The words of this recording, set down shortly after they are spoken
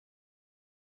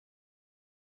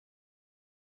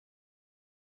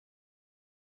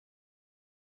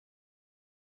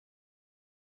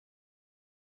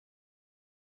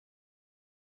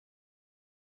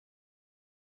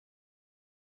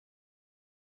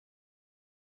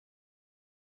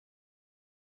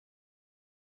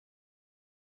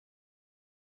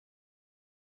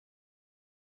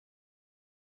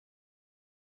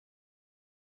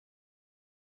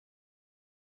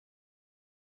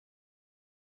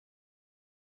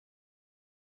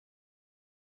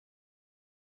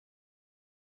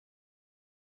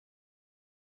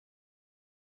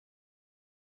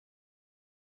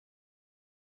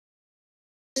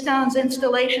Stone's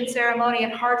installation ceremony in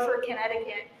Hartford,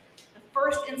 Connecticut, the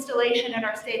first installation in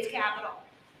our state's capital.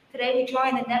 Today we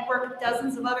join the network of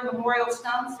dozens of other memorial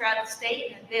stones throughout the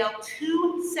state and unveil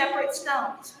 2 separate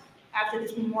stones after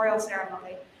this memorial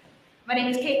ceremony. My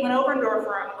name is Caitlin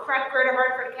Oberndorfer. I'm a crack grade at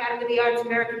Hartford Academy of the Arts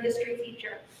American History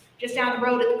teacher, just down the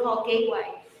road at the called Gateway.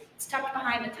 It's tucked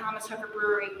behind the Thomas Hooker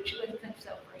Brewery, which you wouldn't think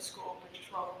so for a school, but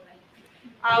just roll with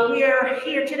me. We are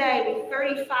here today with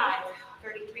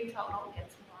 33 total,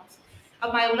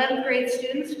 of my 11th grade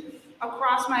students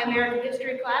across my American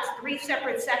History class, 3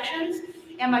 separate sections,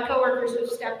 and my coworkers who have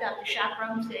stepped up to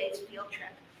chaperone today's field trip,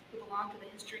 who belong to the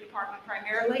history department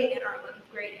primarily and our 11th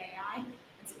grade AI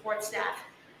and support staff.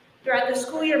 Throughout the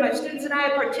school year, my students and I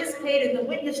have participated in the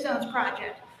Witness Stones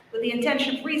project with the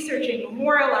intention of researching,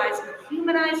 memorializing, and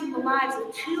humanizing the lives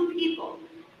of 2 people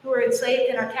who were enslaved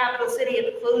in our capital city at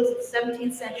the close of the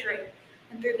 17th century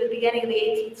and through the beginning of the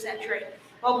 18th century,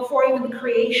 well before even the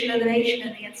creation of the nation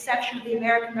and the inception of the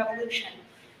American Revolution,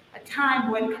 a time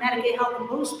when Connecticut held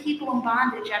the most people in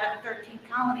bondage out of the 13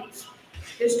 colonies.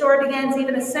 Their story begins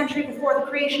even a century before the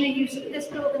creation and use of this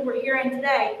building we're here in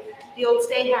today, the old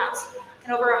State House,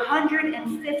 and over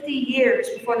 150 years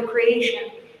before the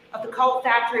creation of the cult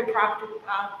factory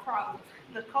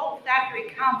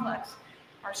complex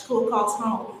our school calls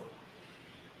home.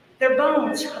 Their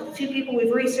bones of the 2 people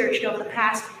we've researched over the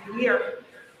past year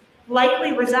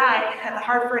likely reside at the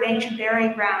Hartford Ancient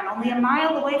Burying Ground, only a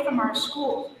mile away from our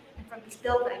school and from this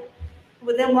building,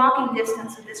 within walking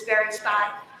distance of this very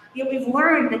spot. Yet we've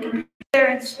learned that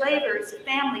their enslavers, the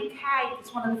family tagged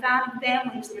as one of the founding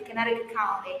families of the Connecticut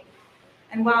colony.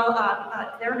 And while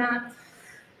they're not,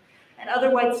 and other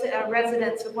white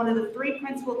residents of one of the 3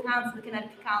 principal towns of the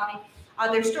Connecticut colony,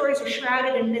 their stories are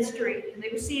shrouded in mystery, and they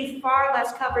receive far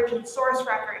less coverage in the source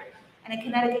record and in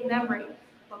Connecticut memory,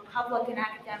 both public and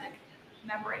academic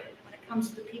memory, when it comes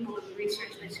to the people that we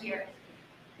researched this year.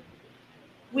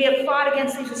 We have fought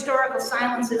against these historical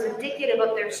silences indicative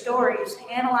of their stories,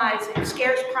 analyzing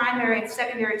scarce primary and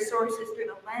secondary sources through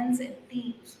the lens and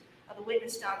themes of the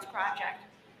Witness Stones project,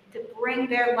 to bring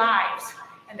their lives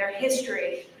and their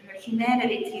history and their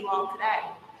humanity to you all today.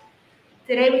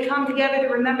 Today we come together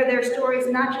to remember their stories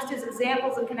not just as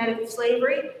examples of Connecticut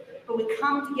slavery, but we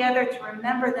come together to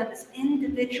remember them as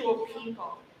individual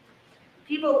people.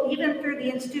 People, even through the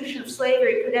institution of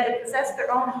slavery, possess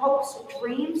their own hopes,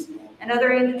 dreams, and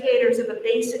other indicators of a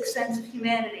basic sense of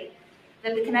humanity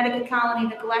that the Connecticut colony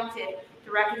neglected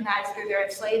to recognize through their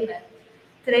enslavement.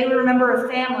 Today we remember a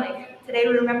family. Today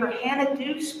we remember Hannah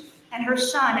Deuce and her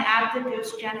son, Abda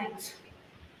Deuce Jennings.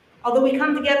 Although we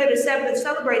come together to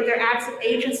celebrate their acts of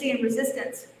agency and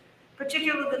resistance,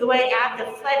 particularly the way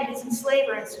Abda fled his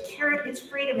enslaver and secured his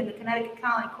freedom in the Connecticut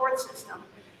colony court system,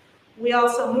 we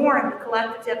also mourn the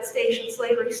collective devastation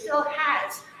slavery still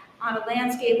has on a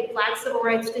landscape of Black civil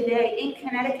rights today in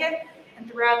Connecticut and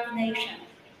throughout the nation.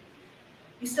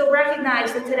 We still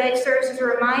recognize that today serves as a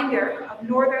reminder of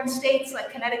northern states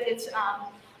like Connecticut,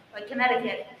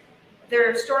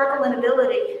 their historical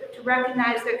inability to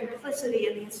recognize their complicity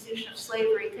in the institution of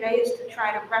slavery. Today is to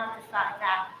try to rectify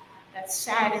that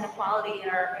sad inequality in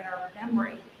our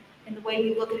memory, in the way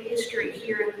we look at history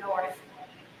here in the North.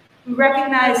 We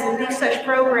recognize that these such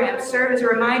programs serve as a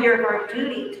reminder of our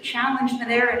duty to challenge the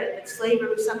narrative that slavery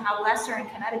was somehow lesser in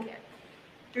Connecticut.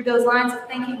 Through those lines of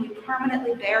thinking, we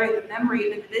permanently bury the memory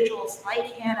of individuals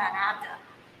like Hannah and Abda,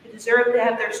 who deserve to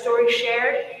have their stories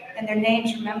shared and their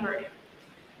names remembered.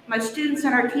 My students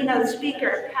and our keynote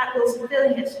speaker, Pat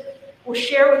Wilson-Villius, will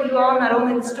share with you all not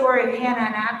only the story of Hannah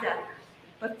and Abda,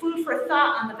 but food for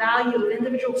thought on the value of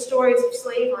individual stories of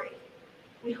slavery.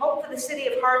 We hope for the city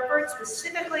of Hartford,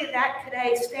 specifically that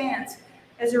today stands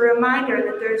as a reminder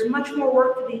that there is much more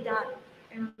work to be done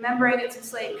in remembering its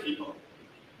enslaved people.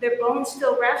 Their bones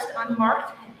still rest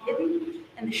unmarked and hidden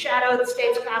in the shadow of the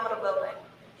state's Capitol building.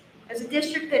 As a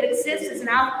district that exists as an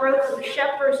outgrowth of the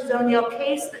Shep versus O'Neill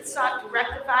case that sought to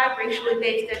rectify racially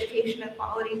based education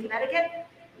inequality in Connecticut,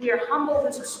 we are humbled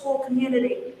as a school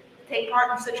community to take part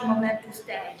in such a momentous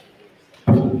day.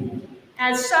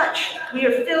 As such, we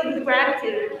are filled with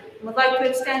gratitude and would like to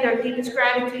extend our deepest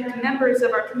gratitude to members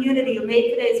of our community who made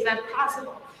today's event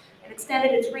possible and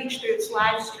extended its reach through this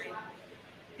live stream.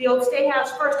 The Old State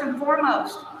House, first and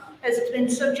foremost, has been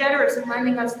so generous in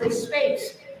lending us this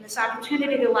space and this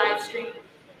opportunity to live stream.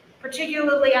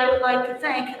 Particularly, I would like to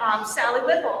thank Sally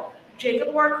Whipple,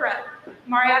 Jacob Warcraft,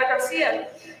 Marietta Garcia,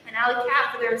 and Ali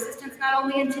Kapp for their assistance not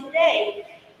only in today,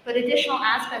 but additional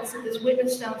aspects of this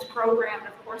Witness Stones program, and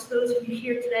of course those of you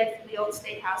here today from the Old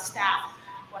State House staff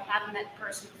who I haven't met in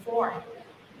person before.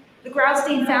 The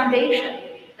Graustein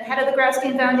Foundation, The head of the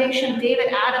Grasstein Foundation,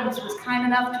 David Adams, was kind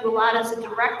enough to allot us a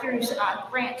director's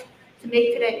grant to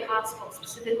make today possible,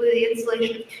 specifically the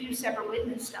installation of 2 separate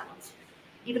witness stones.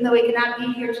 Even though he cannot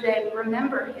be here today, we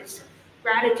remember his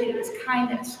gratitude, his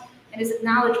kindness, and his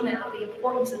acknowledgement of the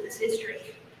importance of this history.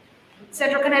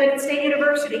 Central Connecticut State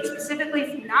University,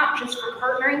 specifically not just for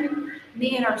partnering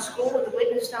me and our school with the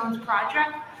Witness Stones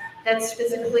project, that's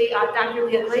specifically Dr.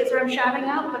 Leah Glazer I'm shouting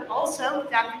out, but also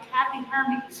Dr. Kathy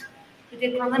Hermes, who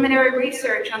did preliminary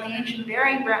research on the ancient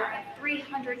burying ground, and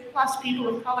 300 plus people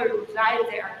of color who resided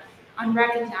there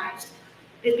unrecognized.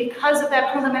 It is because of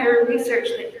that preliminary research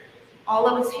that all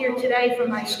of us here today from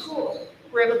my school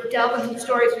were able to delve into the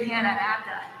stories of Hannah and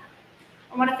Abda.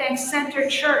 I want to thank Center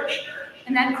Church,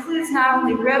 and that includes not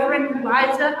only Reverend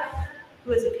Liza,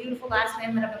 who has a beautiful last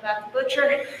name that I'm about to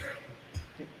butcher,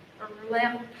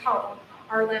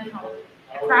 Arlenho.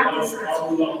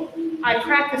 I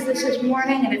practiced this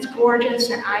morning, and it's gorgeous,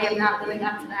 and I am not living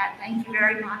up to that. Thank you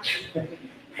very much.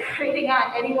 Reading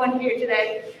on, anyone here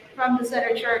today from the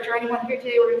Center Church, or anyone here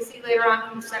today we're going to see later on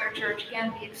from the Center Church,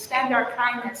 again, we extend our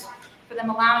kindness for them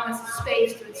allowing us the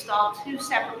space to install 2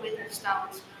 separate witness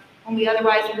stones when we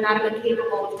otherwise would not have been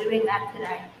capable of doing that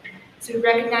today. So we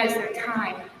recognize their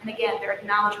time, and again, their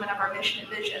acknowledgement of our mission and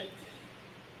vision.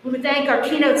 We would thank our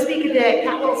keynote speaker today,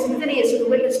 Pat Wilson-Phineas of the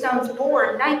Witness Stones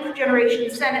Board, 9th generation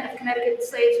Senate of Connecticut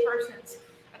enslaved persons,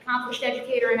 accomplished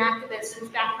educator and activist whose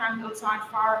background goes on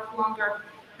far longer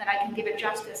than I can give it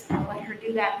justice. I'll let her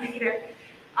do that later.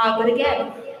 But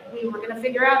again, we were going to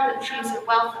figure out that she's a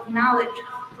wealth of knowledge,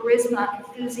 charisma,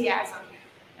 enthusiasm,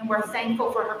 and we're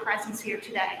thankful for her presence here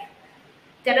today.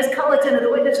 Dennis Culleton of the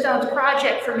Witness Stones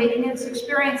Project for making this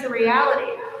experience a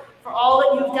reality, for all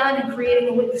that you've done in creating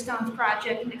the Witness Stones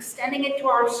Project and extending it to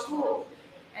our school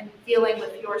and dealing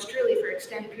with yours truly for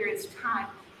extended periods of time.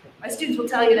 My students will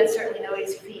tell you that's certainly no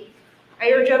easy feat. I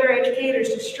urge other educators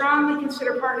to strongly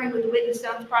consider partnering with the Witness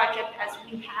Stones Project as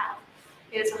we have.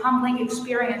 It is a humbling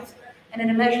experience and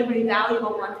an immeasurably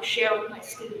valuable one to share with my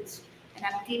students, and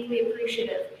I'm deeply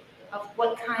appreciative of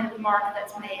what kind of mark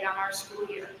that's made on our school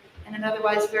year, and an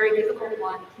otherwise very difficult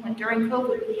one when during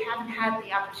COVID we haven't had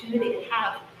the opportunity to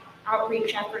have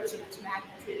outreach efforts of this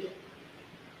magnitude.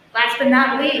 Last but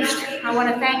not least, I want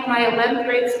to thank my 11th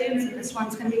grade students, and this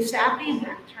one's going to be sappy, and I'm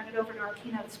going to turn it over to our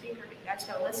keynote speaker, but you guys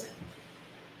don't listen.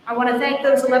 I want to thank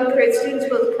those 11th grade students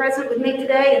both present with me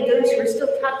today and those who are still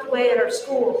tucked away at our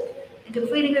school. In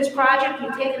completing this project,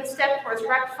 we've taken a step towards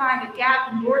rectifying a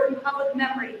gap in Northern public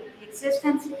memory of the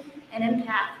existence and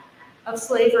impact of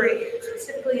slavery,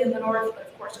 specifically in the North, but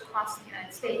of course across the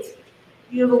United States.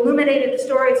 You have illuminated the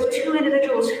stories of 2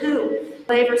 individuals who,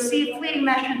 they've received fleeting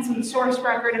mentions in the source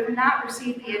record, have not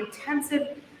received the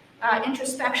intensive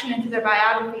introspection into their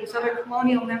biographies other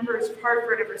colonial members of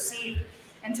Hartford have received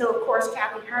until, of course,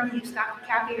 Kathy Hermes, Dr.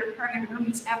 Kathy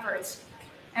Hermes' efforts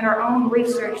and our own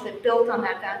research that built on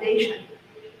that foundation.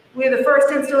 We are the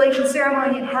first installation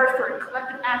ceremony in Hartford.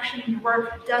 Collective action in your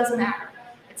work does matter.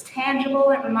 It's tangible.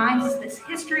 It reminds us this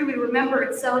history we remember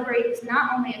and celebrate is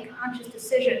not only a conscious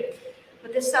decision,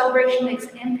 but this celebration makes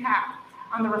an impact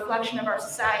on the reflection of our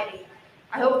society.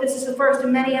 I hope this is the first of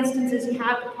many instances you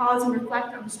have to pause and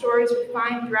reflect on the stories we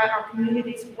find throughout our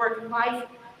communities of work and life,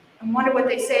 and wonder what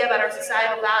they say about our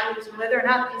societal values and whether or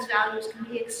not these values can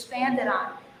be expanded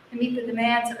on to meet the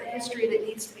demands of a history that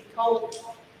needs to be told.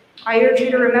 I urge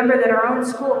you to remember that our own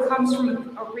school comes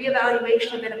from a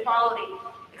reevaluation of inequality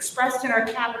expressed in our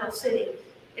capital city.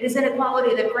 It is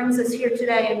inequality that brings us here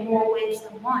today in more ways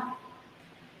than one.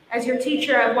 As your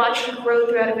teacher, I've watched you grow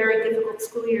throughout a very difficult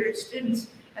school year as students,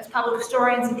 as public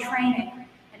historians in training,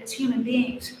 and as human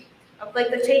beings. I would like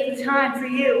to take the time for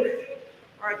you,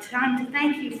 or a time to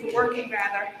thank you for working,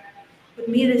 rather, with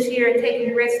me this year and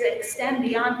taking risks that extend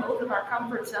beyond both of our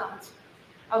comfort zones.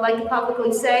 I would like to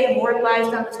publicly say,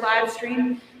 immortalized on this live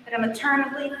stream, that I'm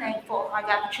eternally thankful I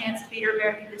got the chance to be your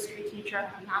American history teacher.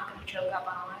 I'm not going to choke up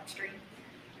on a live stream.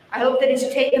 I hope that as you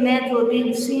take the mantle of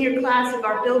being the senior class of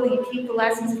our building, you keep the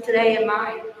lessons of today in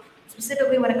mind,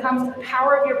 specifically when it comes to the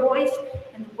power of your voice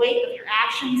and the weight of your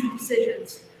actions and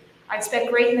decisions. I expect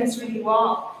greatness from you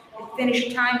all. Finish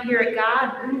your time here at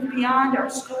God, move beyond our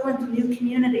school into new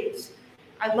communities.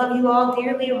 I love you all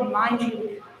dearly and remind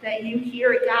you that you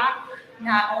here at God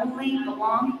not only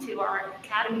belong to our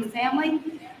Academy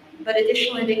family, but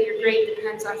additionally that your grade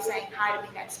depends on saying hi to me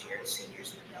next year as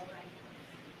seniors in the building.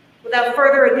 Without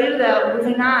further ado, though,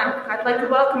 moving on, I'd like to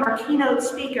welcome our keynote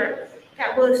speaker,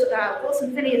 Pat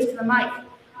Wilson-Phineas, to the mic.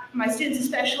 For my students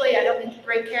especially, I don't need to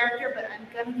break character, but I'm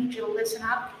going to need you to listen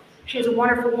up. She is a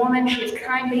wonderful woman. She is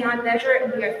kind beyond measure,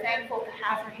 and we are thankful to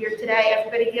have her here today.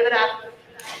 Everybody give it up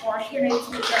for your name's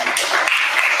speaker.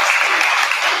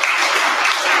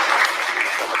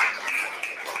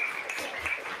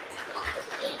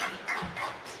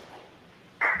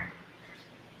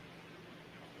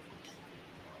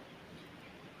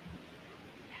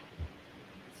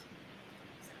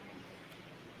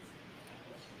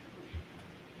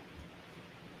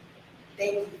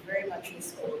 Thank you very much,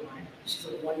 Ms. Overmine. She's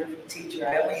a wonderful teacher.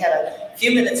 I only had a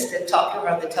few minutes to talk to her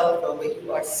on the telephone, but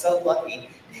you are so lucky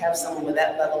to have someone with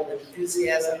that level of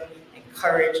enthusiasm and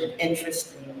courage and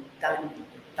interest and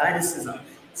dynamism.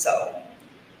 So,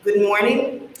 good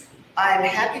morning. I'm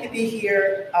happy to be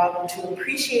here to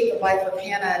appreciate the life of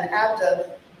Hannah and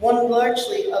Abda, one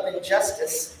largely of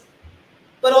injustice,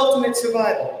 but ultimate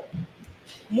survival.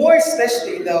 More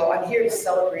especially, though, I'm here to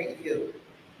celebrate you.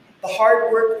 The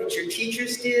hard work that your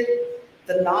teachers did,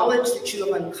 the knowledge that you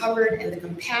have uncovered, and the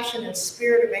compassion and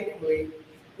spirit of inquiry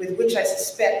with which I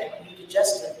suspect you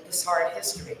digested this hard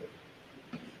history.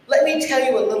 Let me tell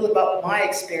you a little about my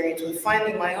experience with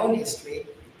finding my own history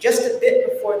just a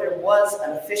bit before there was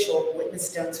an official Witness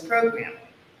Stones program.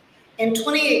 In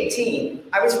 2018,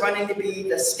 I was running to be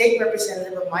the state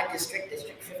representative of my district,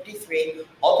 District 53,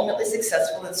 ultimately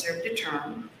successful and served a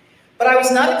term. But I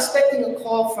was not expecting a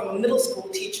call from a middle school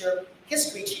teacher,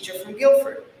 history teacher from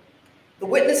Guilford. The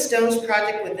Witness Stones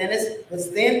project was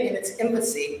then in its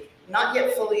infancy, not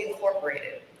yet fully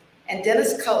incorporated. And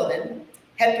Dennis Cullinan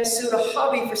had pursued a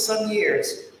hobby for some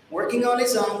years, working on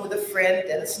his own with a friend,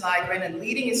 Dennis Nygren, and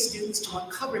leading his students to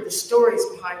uncover the stories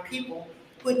behind people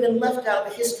who had been left out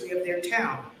of the history of their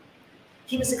town.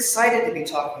 He was excited to be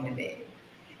talking to me.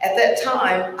 At that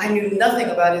time, I knew nothing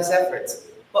about his efforts,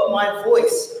 but my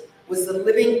voice was the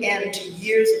living end to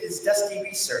years of his dusty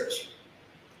research.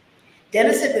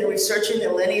 Dennis had been researching the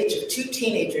lineage of two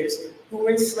teenagers who were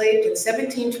enslaved in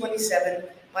 1727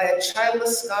 by a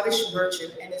childless Scottish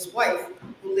merchant and his wife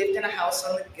who lived in a house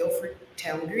on the Guilford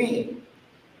town green.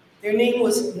 Their name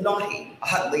was Naughty,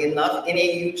 oddly enough,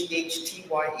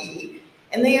 N-A-U-G-H-T-Y-E,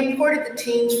 and they imported the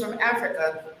teens from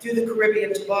Africa through the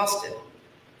Caribbean to Boston.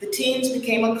 The teens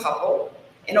became a couple,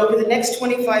 and over the next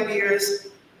 25 years,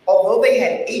 although they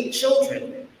had 8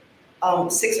 children,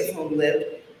 6 of whom lived,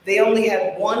 they only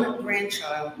had one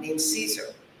grandchild named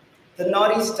Caesar. The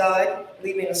Naughties died,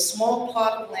 leaving a small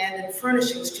plot of land and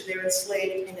furnishings to their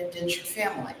enslaved and indentured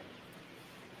family.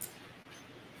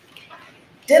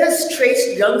 Dennis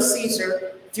traced young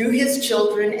Caesar through his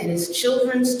children and his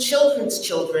children's children's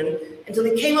children until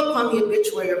he came upon the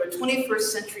obituary of a 21st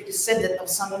century descendant of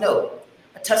some note,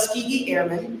 a Tuskegee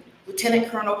Airman, Lieutenant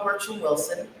Colonel Bertram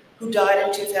Wilson, who died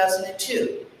in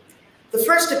 2002. The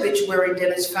first obituary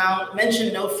Dennis found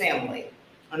mentioned no family,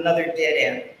 another dead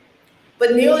end.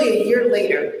 But nearly a year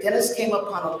later, Dennis came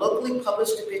upon a locally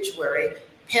published obituary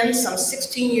penned some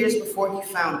 16 years before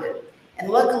he found it. And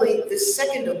luckily, this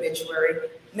second obituary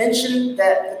mentioned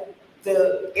that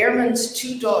the airman's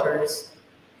 2 daughters,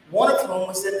 one of whom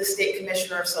was then the State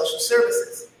Commissioner of Social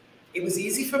Services. It was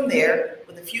easy from there.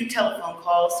 With a few telephone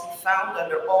calls, he found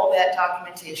under all that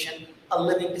documentation a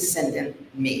living descendant,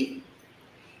 me.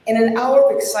 In an hour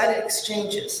of excited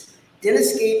exchanges,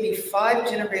 Dennis gave me 5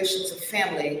 generations of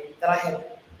family that I had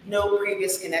no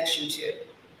previous connection to.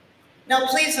 Now,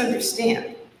 please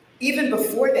understand, even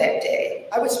before that day,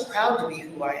 I was proud to be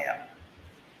who I am.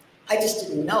 I just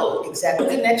didn't know exactly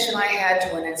the connection I had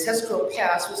to an ancestral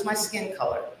past was my skin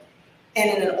color.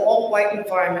 And in an all-white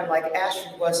environment like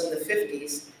Ashford was in the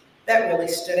 50s, that really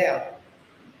stood out.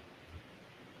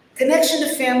 Connection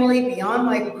to family beyond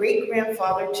my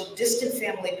great-grandfather to distant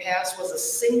family past was a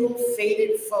single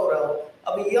faded photo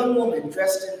of a young woman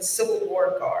dressed in Civil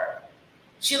War garb.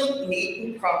 She looked neat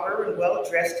and proper and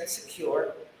well-dressed and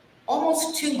secure,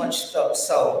 almost too much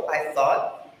so, I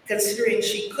thought, considering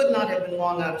she could not have been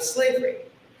long out of slavery.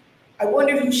 I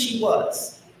wondered who she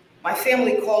was. My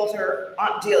family called her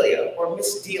Aunt Delia, or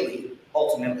Miss Dealey,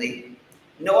 ultimately.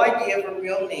 No idea of her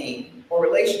real name or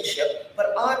relationship,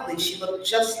 but oddly, she looked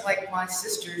just like my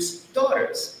sister's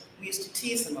daughters. We used to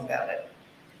tease them about it.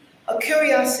 A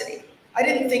curiosity. I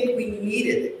didn't think we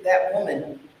needed that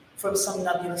woman from some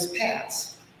nebulous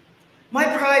past. My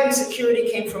pride and security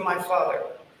came from my father.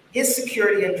 His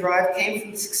security and drive came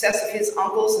from the success of his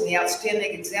uncles and the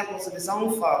outstanding examples of his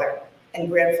own father and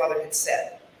grandfather had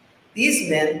set. These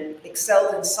men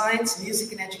excelled in science,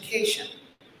 music, and education.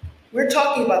 We're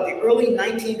talking about the early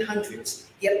 1900s,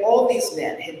 yet all these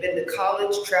men had been to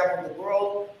college, traveled the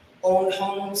world, owned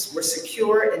homes, were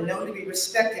secure and known to be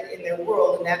respected in their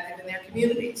world and active in their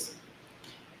communities.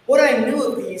 What I knew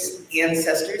of these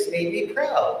ancestors made me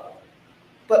proud.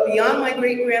 But beyond my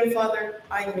great-grandfather,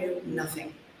 I knew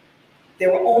nothing.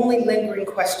 There were only lingering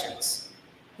questions.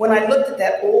 When I looked at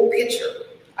that old picture,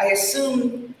 I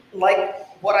assumed, like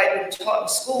what I'd been taught in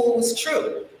school was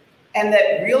true, and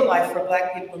that real life for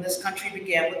Black people in this country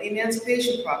began with the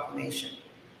Emancipation Proclamation.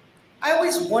 I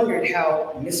always wondered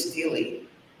how Miss Dealey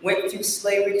went through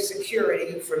slavery to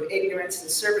security, from ignorance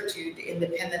and servitude to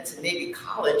independence and maybe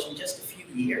college in just a few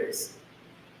years.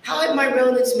 How had my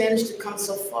relatives managed to come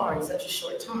so far in such a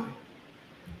short time?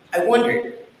 I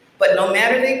wondered, but no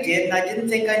matter they did, and I didn't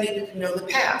think I needed to know the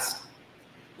past.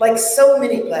 Like so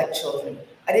many Black children,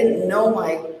 I didn't know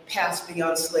my past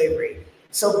beyond slavery.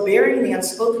 So bearing the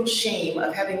unspoken shame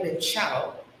of having been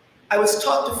chattel, I was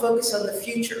taught to focus on the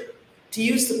future, to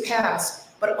use the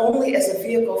past, but only as a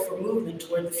vehicle for movement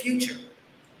toward the future.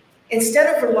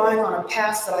 Instead of relying on a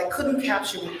past that I couldn't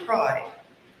capture with pride,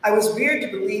 I was reared to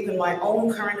believe in my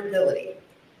own current ability.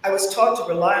 I was taught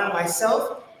to rely on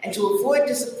myself and to avoid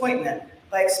disappointment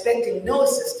by expecting no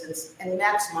assistance and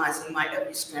maximizing my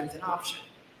every strength and option.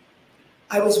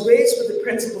 I was raised with the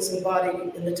principles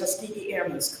embodied in the Tuskegee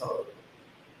Airmen's Code.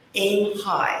 Aim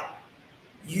high,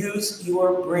 use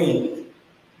your brain,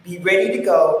 be ready to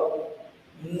go,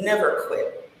 never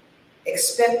quit,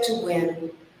 expect to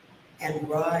win, and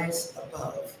rise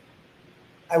above.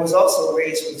 I was also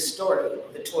raised with the story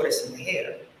of the tortoise and the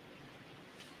hare.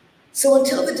 So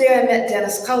until the day I met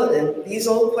Dennis Cullinan, these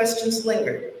old questions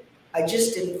lingered. I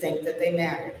just didn't think that they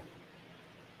mattered.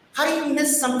 How do you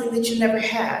miss something that you never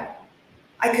had?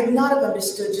 I could not have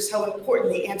understood just how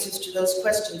important the answers to those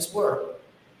questions were.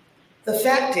 The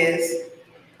fact is,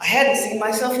 I hadn't seen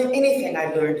myself in anything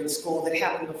I learned in school that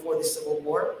happened before the Civil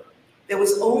War. There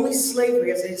was only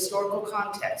slavery as a historical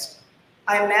context.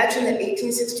 I imagined that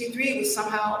 1863 was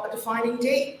somehow a defining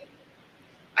date.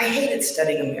 I hated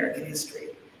studying American history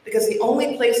because the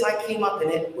only place I came up in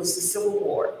it was the Civil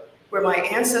War, where my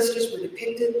ancestors were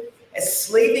depicted as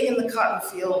slaving in the cotton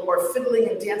field or fiddling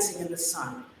and dancing in the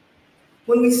sun.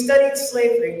 When we studied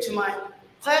slavery, to my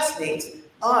classmates,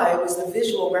 I was the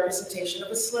visual representation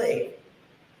of a slave.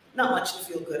 Not much to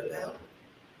feel good about.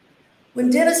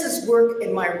 When Dennis's work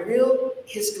in my real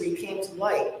history came to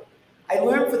light, I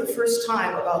learned for the first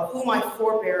time about who my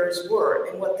forebears were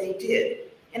and what they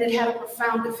did, and it had a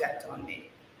profound effect on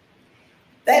me.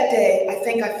 That day, I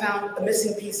think I found a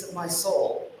missing piece of my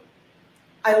soul.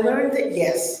 I learned that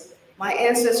yes, my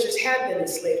ancestors had been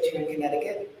enslaved here in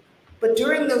Connecticut, but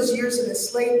during those years of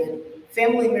enslavement,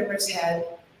 family members had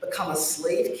become a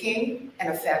slave king and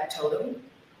a factotum,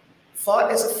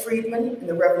 fought as a freedman in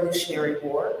the Revolutionary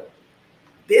War,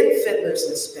 been fiddlers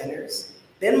and spinners,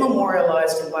 been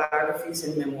memorialized in biographies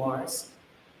and memoirs.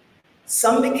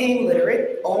 Some became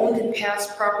literate, owned and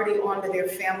passed property on to their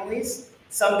families.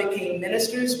 Some became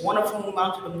ministers, one of whom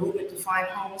mounted a movement to find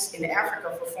homes in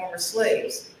Africa for former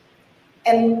slaves.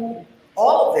 And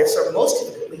all of this, or most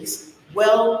of it at least,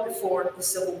 well before the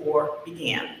Civil War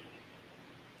began.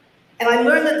 And I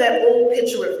learned that that old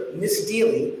picture of Miss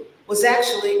Dealey was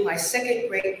actually my second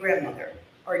great-grandmother,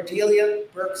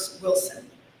 Ardelia Burks Wilson,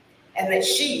 and that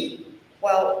she,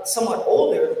 while somewhat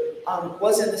older,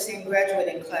 was in the same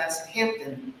graduating class at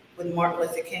Hampton with Martin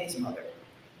Luther King's mother.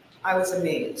 I was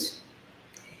amazed.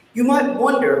 You might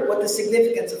wonder what the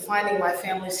significance of finding my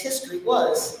family's history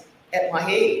was at my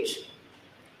age.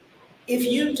 If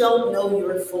you don't know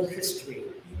your full history,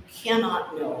 you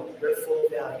cannot know your full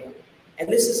value. And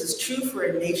this is as true for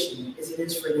a nation as it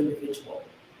is for an individual.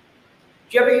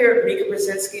 Do you ever hear Mika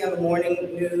Brzezinski on the morning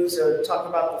news or talk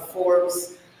about the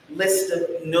Forbes list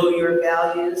of know your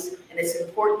values and its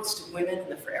importance to women in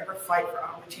the forever fight for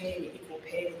opportunity and equal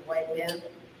pay with white men?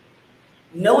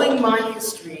 Knowing my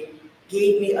history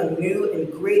gave me a new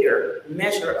and greater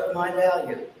measure of my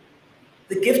value.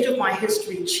 The gift of my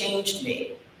history changed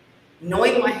me.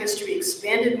 Knowing my history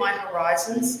expanded my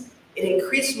horizons. It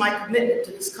increased my commitment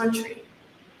to this country.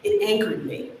 It anchored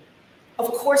me. Of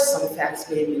course, some facts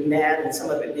made me mad and some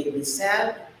of it made me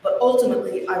sad, but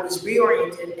ultimately I was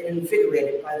reoriented and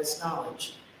invigorated by this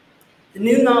knowledge. The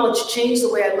new knowledge changed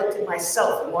the way I looked at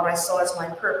myself and what I saw as my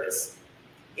purpose.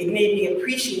 It made me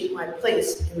appreciate my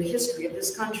place in the history of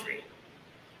this country.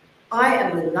 I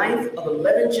am the 9th of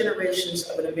 11 generations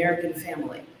of an American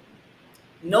family.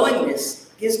 Knowing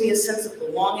this gives me a sense of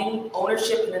belonging,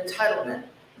 ownership, and entitlement,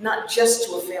 not just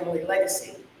to a family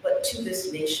legacy, but to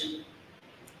this nation.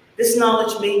 This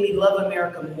knowledge made me love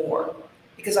America more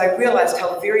because I realized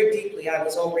how very deeply I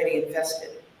was already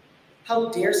invested. How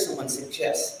dare someone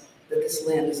suggest that this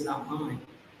land is not mine?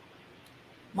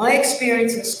 My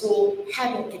experience in school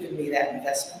hadn't given me that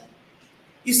investment.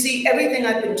 You see, everything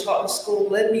I'd been taught in school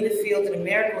led me to feel that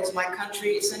America was my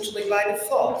country essentially by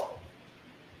default,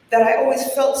 that I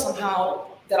always felt somehow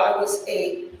that I was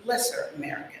a lesser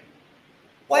American.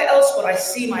 Why else would I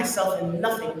see myself in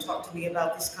nothing taught to me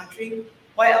about this country?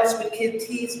 Why else would kids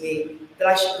tease me that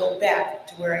I should go back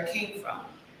to where I came from?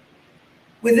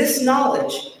 With this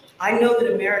knowledge, I know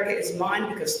that America is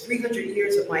mine because 300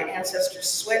 years of my ancestors'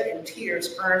 sweat and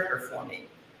tears earned her for me.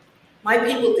 My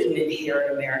people didn't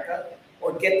inherit America.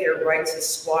 or get their rights as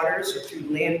squatters or through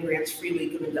land grants freely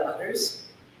given to others.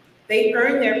 They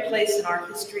earned their place in our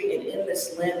history and in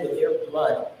this land with their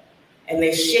blood, and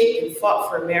they shaped and fought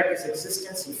for America's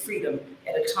existence and freedom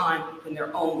at a time when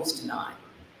their own was denied.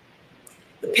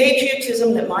 The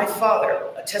patriotism that my father,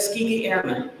 a Tuskegee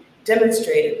Airman,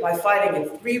 demonstrated by fighting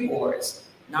in 3 wars,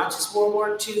 not just World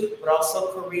War II, but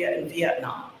also Korea and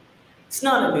Vietnam. It's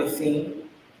not a new theme.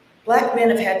 Black men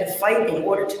have had to fight in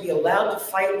order to be allowed to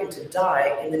fight and to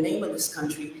die in the name of this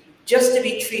country, just to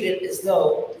be treated as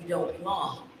though we don't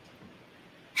belong.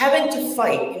 Having to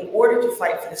fight in order to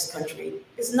fight for this country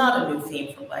is not a new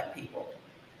theme for Black people.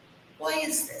 Why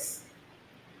is this?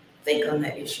 Think on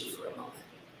that issue for a moment.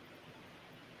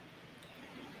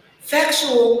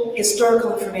 Factual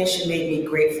historical information made me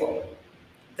grateful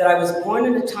that I was born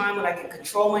in a time when I could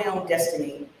control my own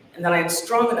destiny and that I am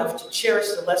strong enough to cherish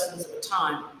the lessons of a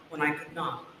time when I could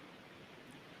not.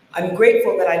 I'm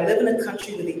grateful that I live in a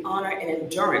country with the honor and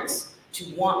endurance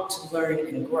to want to learn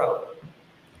and grow.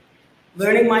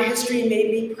 Learning my history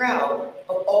made me proud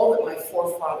of all that my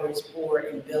forefathers bore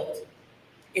and built.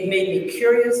 It made me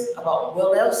curious about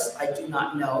what else I do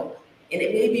not know, and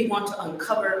it made me want to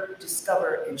uncover,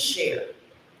 discover, and share.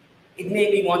 It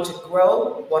made me want to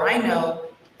grow what I know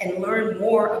and learn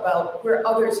more about where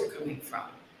others are coming from.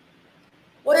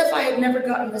 What if I had never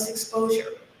gotten this exposure?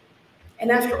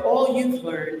 And after all you've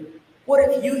learned, what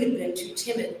if you had been too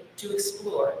timid to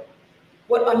explore?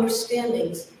 What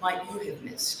understandings might you have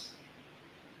missed?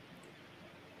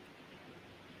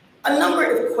 A number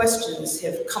of questions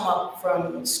have come up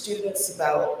from students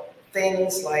about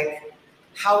things like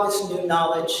how this new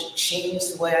knowledge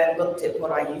changed the way I looked at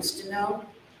what I used to know,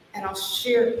 and I'll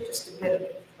share just a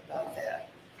bit about that.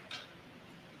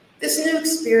 This new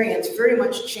experience very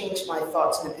much changed my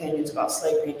thoughts and opinions about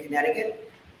slavery in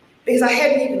Connecticut, because I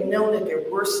hadn't even known that there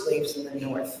were slaves in the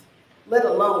North, let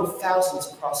alone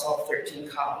thousands across all 13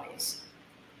 colonies.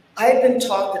 I had been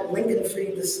taught that Lincoln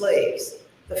freed the slaves.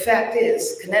 The fact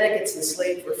is, Connecticut's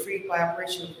enslaved were freed by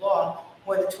operation of law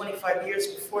more than 25 years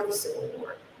before the Civil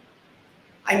War.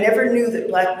 I never knew that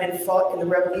Black men fought in the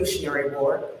Revolutionary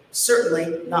War,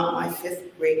 certainly not my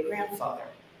 5th great-grandfather.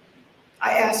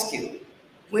 I ask you,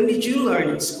 when did you learn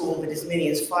in school that as many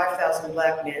as 5,000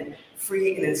 Black men,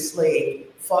 free and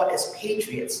enslaved, fought as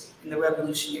patriots in the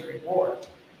Revolutionary War?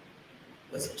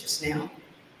 Was it just now?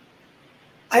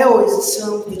 I always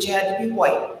assumed that you had to be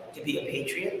white to be a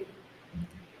patriot.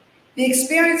 The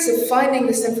experience of finding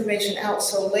this information out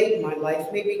so late in my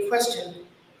life made me question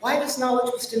why this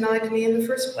knowledge was denied to me in the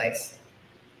first place.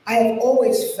 I have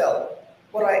always felt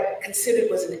what I considered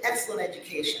was an excellent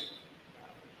education.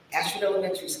 Ashford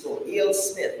Elementary School, E.L.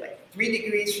 Smith, like 3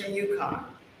 degrees from UConn,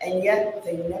 and yet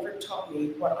they never taught me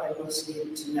what I most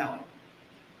needed to know.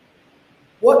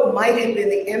 What might have been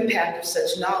the impact of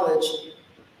such knowledge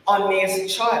on me as a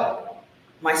child?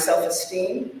 My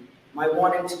self-esteem, my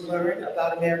wanting to learn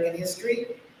about American history?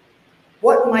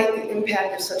 What might the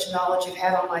impact of such knowledge have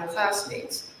had on my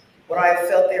classmates? Would I have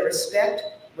felt their respect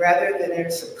rather than their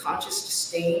subconscious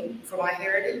disdain for my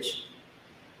heritage?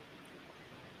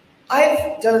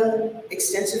 I've done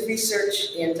extensive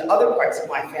research into other parts of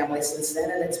my family since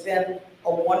then, and it's been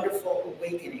a wonderful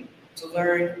awakening to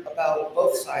learn about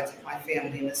both sides of my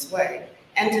family in this way,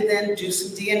 and to then do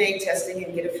some DNA testing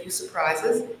and get a few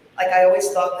surprises. Like I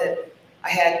always thought that I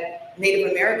had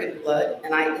Native American blood,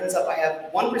 and I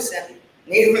have 1%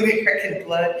 Native American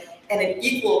blood and an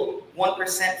equal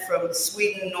 1% from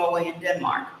Sweden, Norway, and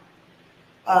Denmark.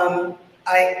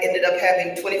 I ended up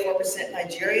having 24%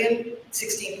 Nigerian,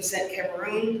 16%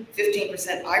 Cameroon,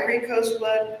 15% Ivory Coast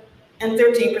blood, and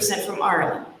 13% from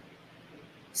Ireland.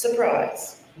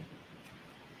 Surprise.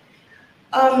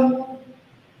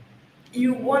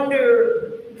 You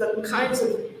wonder the kinds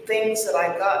of things that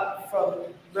I got from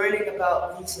learning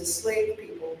about these enslaved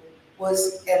people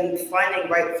and finding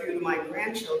right through to my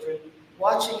grandchildren,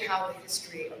 watching how the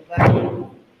history of Black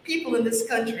people in this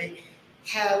country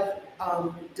have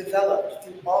developed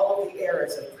through all of the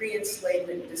eras of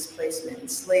pre-enslavement, displacement,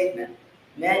 enslavement,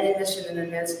 manumission and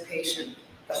emancipation,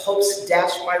 the hopes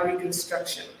dashed by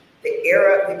Reconstruction, the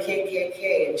era of the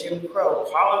KKK and Jim Crow,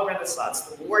 Harlem Renaissance,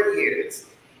 the war years,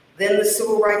 then the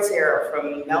Civil Rights era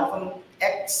from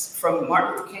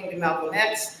Martin Luther King to Malcolm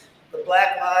X, the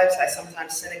Black Lives, I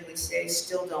sometimes cynically say,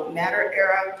 still don't matter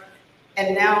era,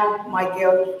 and now my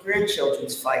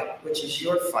grandchildren's fight, which is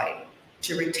your fight,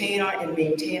 to retain and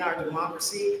maintain our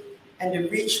democracy and to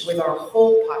reach with our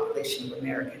whole population of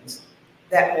Americans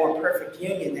that more perfect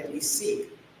union that we seek.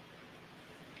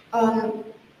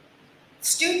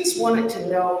 Students wanted to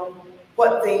know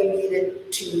what they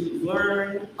needed to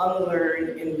learn,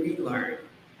 unlearn, and relearn.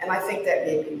 And I think that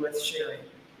may be worth sharing.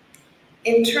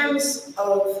 In terms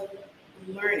of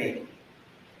learning,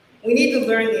 we need to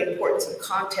learn the importance of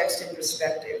context and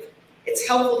perspective. It's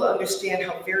helpful to understand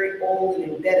how very old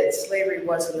and embedded slavery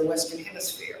was in the Western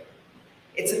Hemisphere.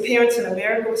 Its appearance in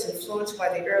America was influenced by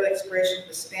the early exploration of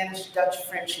the Spanish, Dutch,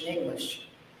 French, and English.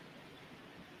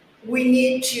 We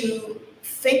need to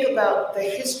think about the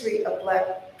history of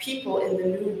Black people in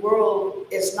the New World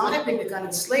as not having begun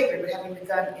in slavery, but having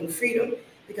begun in freedom.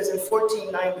 Because in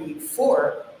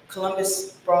 1494,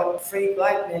 Columbus brought free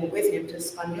Black men with him to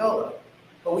Hispaniola,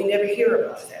 but we never hear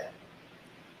about that.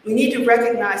 We need to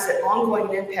recognize that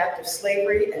ongoing impact of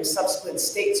slavery and subsequent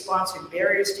state-sponsored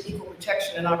barriers to equal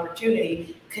protection and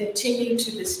opportunity continue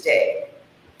to this day.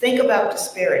 Think about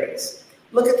disparities.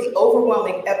 Look at the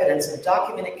overwhelming evidence of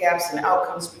documented gaps in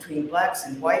outcomes between Blacks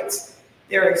and whites.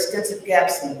 There are extensive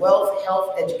gaps in wealth,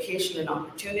 health, education, and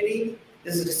opportunity.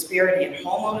 There's a disparity in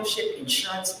home ownership,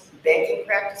 insurance, banking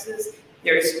practices.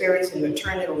 There are disparities in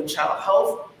maternal and child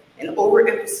health, and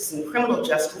overemphasis in criminal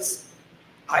justice,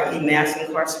 i.e. mass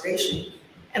incarceration,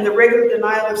 and the regular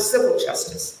denial of civil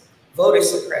justice, voter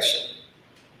suppression,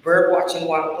 bird watching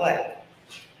while Black.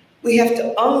 We have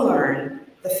to unlearn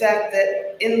the fact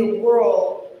that in the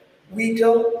world, we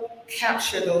don't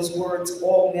capture those words,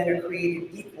 all men are created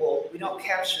equal. We don't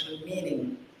capture the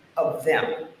meaning of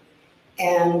them.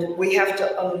 And we have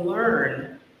to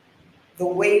unlearn the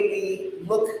way we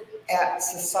look at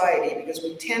society, because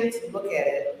we tend to look at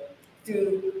it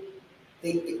through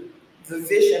the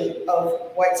vision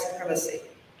of white supremacy.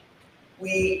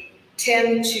 We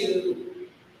tend to,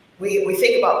 we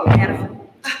think about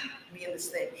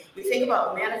we think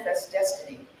about manifest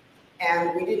destiny,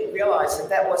 and we didn't realize that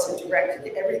that wasn't directed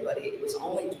to everybody. It was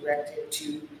only directed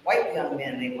to white young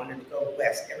men. They wanted to go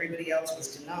west. Everybody else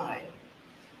was denied.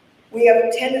 We have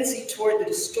a tendency toward the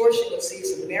distortion that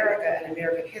sees America and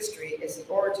American history as the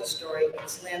origin story of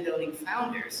its landowning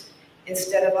founders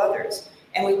instead of others.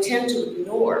 And we tend to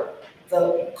ignore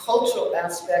the cultural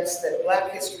aspects that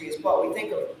Black history is about. We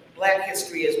think of Black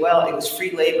history as, well, it was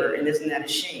free labor, and isn't that a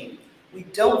shame? We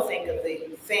don't think of the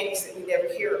things that we never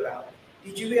hear about.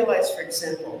 Did you realize, for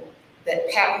example, that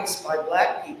patents by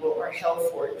Black people are held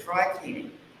for dry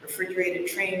cleaning, refrigerated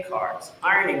train cars,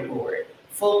 ironing board,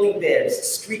 folding beds,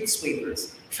 street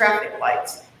sweepers, traffic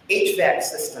lights, HVAC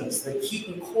systems, the heat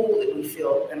and cool that we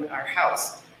feel in our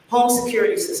house, home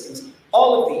security systems?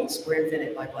 All of these were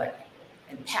invented by Black people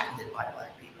and patented by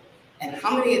Black people. And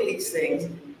how many of these things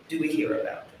do we hear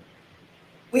about?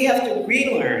 We have to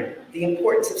relearn the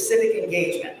importance of civic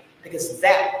engagement, because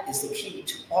that is the key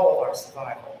to all of our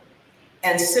survival.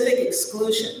 And civic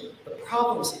exclusion, the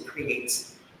problems it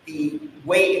creates, the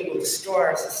way it will destroy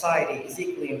our society, is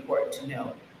equally important to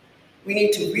know. We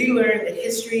need to relearn that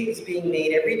history is being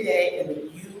made every day and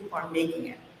that you are making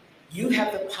it. You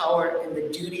have the power and the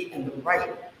duty and the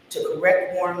right to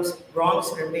correct wrongs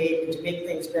that are made and to make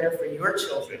things better for your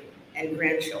children and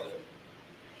grandchildren.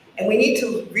 And we need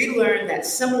to relearn that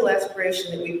simple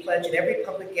aspiration that we pledge at every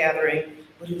public gathering,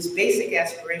 but whose basic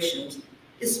aspirations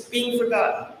is being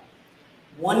forgotten.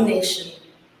 One nation,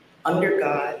 under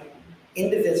God,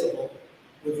 indivisible,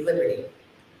 with liberty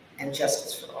and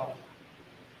justice for all.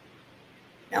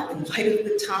 Now, in light of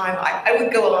the time, I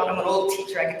would go on. I'm an old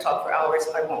teacher. I could talk for hours.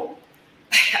 I won't.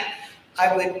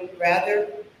 I would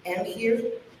rather end here,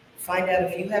 find out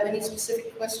if you have any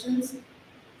specific questions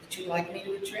that you'd like me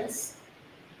to address,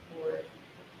 or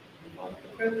move on to the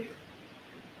program.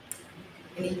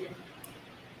 Anything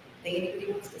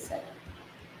anybody wants to say?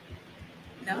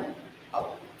 No?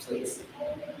 Oh, please.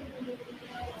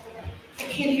 I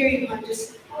can't hear you, I'm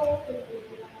just...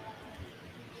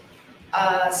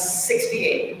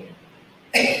 68.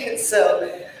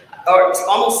 So, or it's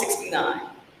almost 69.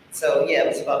 So yeah, it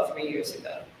was about 3 years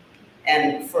ago.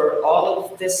 And for all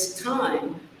of this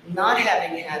time, not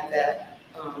having had that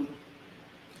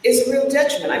is a real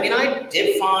detriment. I mean, I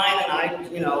did fine, and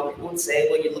people would say,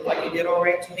 well, you look like you did all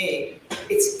right to me.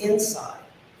 It's inside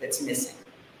that's missing.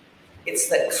 It's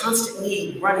that constant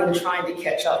need, running, trying to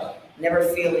catch up, never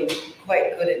feeling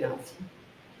quite good enough,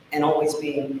 and always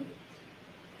being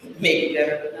maybe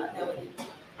better, but not knowing it.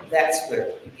 That's where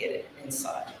you get it,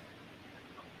 inside.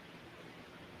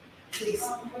 Please.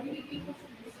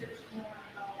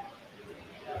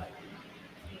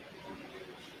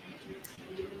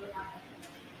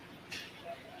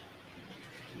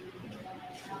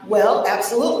 Well,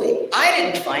 absolutely. I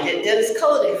didn't find it. Dennis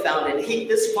Culliday found it.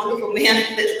 This wonderful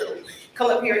man that'll come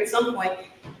up here at some point,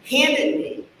 handed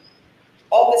me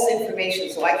all this information,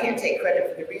 so I can't take credit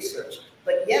for the research.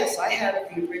 But yes, I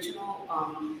have the original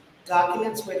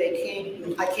documents where they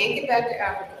came. I can't get back to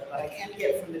Africa, but I can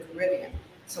get from the Caribbean.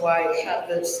 So I have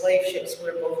the slave ships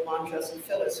where both Montrose and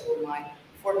Phyllis, who were my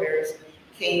forebears,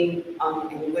 came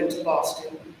and went to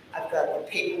Boston. I've got the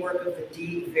paperwork of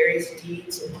the various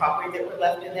deeds and property that were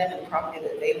left in them and property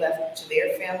that they left to their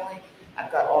family. I've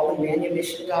got all the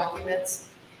manumission documents.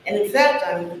 And in fact,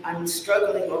 I'm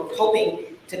struggling or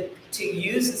hoping to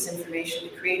use this information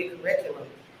to create a curriculum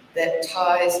that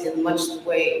ties, in much the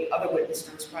way other Witness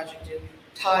Stones Project do,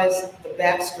 ties the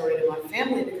backstory to my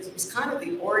family, because it was kind of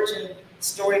the origin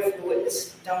story for the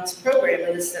Witness Stones program,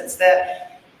 in the sense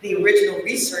that the original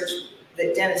research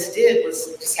that Dennis did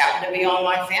was just happened to be on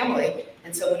my family.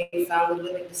 And so when he found a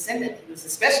living descendant, he was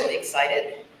especially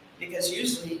excited, because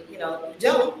usually, you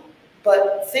don't.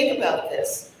 But think about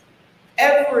this.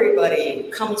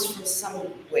 Everybody comes from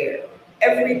somewhere.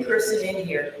 Every person in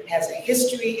here has a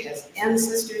history, has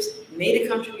ancestors, made a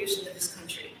contribution to this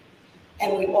country.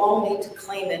 And we all need to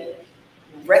claim it,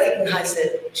 recognize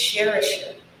it, cherish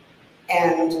it,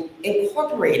 and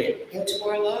incorporate it into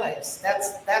our lives.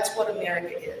 That's what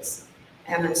America is.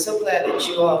 And I'm so glad that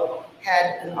you all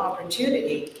had an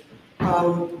opportunity,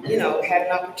 to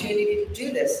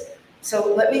do this.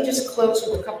 So let me just close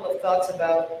with a couple of thoughts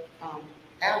about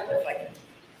Alpha, if I can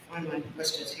find my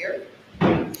questions here.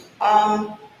 I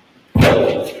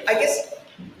guess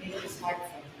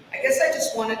I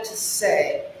just wanted to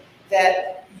say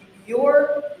that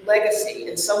your legacy,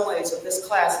 in some ways, of this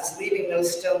class is leaving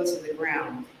those stones in the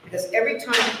ground, because every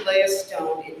time you lay a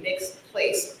stone, it makes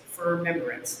place for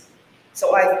remembrance.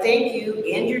 So I thank you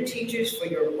and your teachers for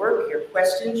your work, your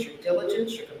questions, your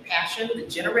diligence, your compassion, the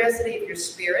generosity of your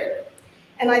spirit,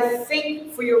 and I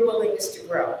thank for your willingness to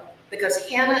grow, because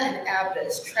Hannah and Abda,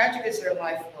 as tragic as their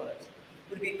life was,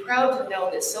 would be proud to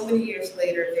know that so many years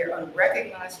later, their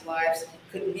unrecognized lives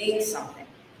could mean something.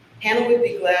 Hannah would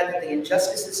be glad that the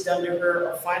injustices done to her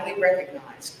are finally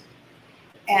recognized.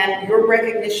 And your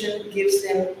recognition gives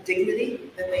them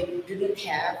dignity that they didn't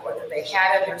have, or that they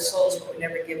had in their souls but were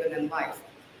never given in life.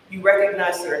 You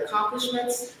recognize their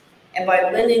accomplishments, and by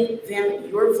lending them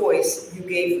your voice, you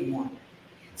gave them one.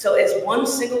 So as one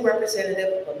single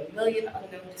representative of 1 million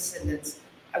unknown descendants,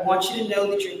 I want you to know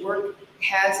that your work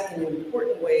has, in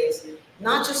important ways,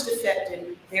 not just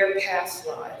affected their past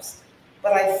lives,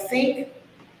 but I think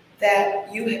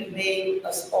that you have made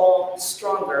us all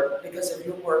stronger because of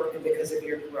your work and because of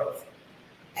your growth.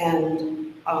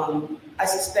 And I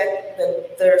suspect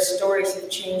that their stories have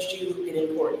changed you in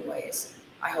important ways.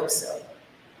 I hope so.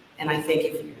 And I thank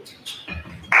you for your attention.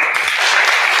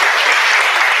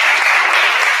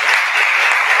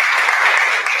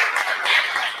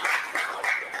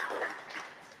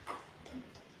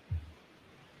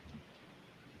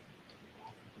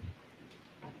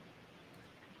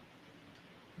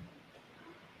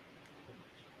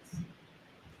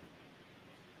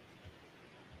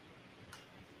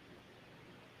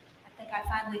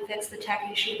 I finally fixed the tech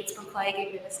issue that's been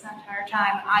plaguing me this entire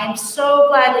time. I am so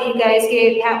glad that you guys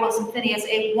gave Pat Wilson-Phineas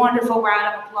a wonderful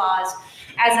round of applause.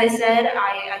 As I said,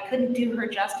 I couldn't do her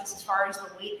justice as far as the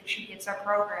weight that she gives our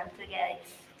program today.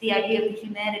 The idea of the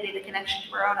humanity, the connection to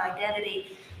her own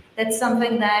identity, that's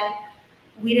something that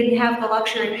we didn't have the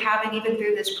luxury of having even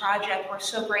through this project. We're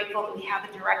so grateful that we have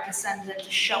a direct descendant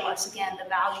to show us again the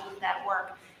value of that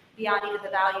work, beyond even the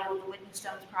value that the Witness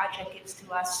Stones Project gives to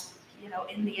us,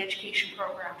 in the education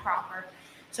program proper.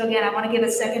 So again, I want to give a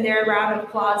secondary round of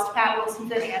applause to Pat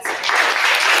Wilson-Phineas.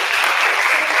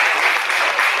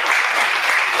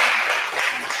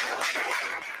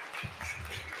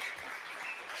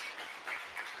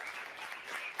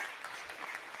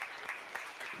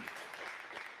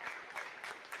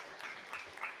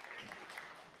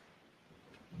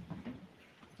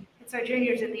 It's our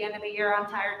juniors at the end of the year. I'm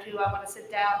tired too. I want to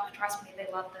sit down. Trust me, they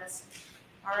love this.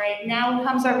 All right, now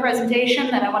comes our presentation,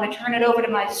 and I want to turn it over to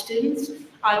my students.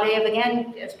 They have,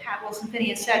 again, as Pat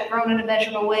Wilson-Phineas said, grown in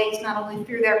immeasurable ways, not only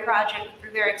through their project, but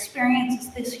through their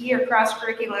experiences this year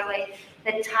cross-curricularly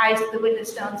that ties to the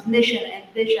Witness Stones mission and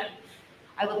vision.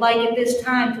 I would like at this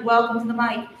time to welcome to the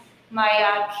mic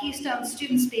my Keystone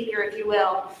student speaker, if you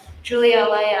will, Julia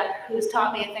Alea, who has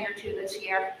taught me a thing or two this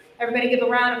year. Everybody give a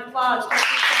round of applause.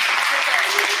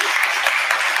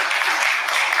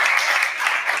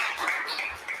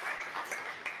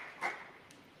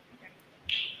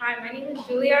 Hi, my name is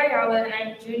Julia Ayala, and I'm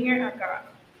a junior at God.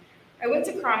 I went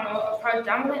to Cromwell, a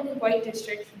predominantly white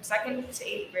district, from 2nd to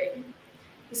 8th grade.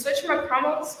 The switch from a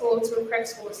Cromwell school to a Craig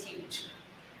school was huge.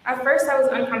 At first, I was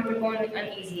uncomfortable and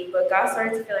uneasy, but God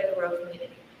started to feel like a real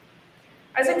community.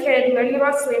 As a kid, learning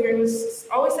about slavery was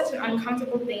always such an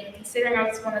uncomfortable thing, considering I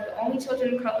was one of the only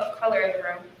children of color in the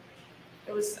room.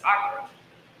 It was awkward.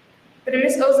 But in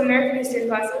Miss O's American History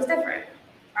class, it was different.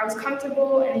 I was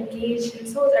comfortable and engaged, and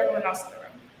so was everyone else in the room.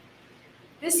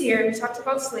 This year, we talked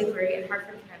about slavery in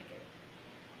Hartford, Connecticut.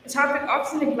 A topic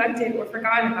often neglected or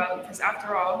forgotten about because,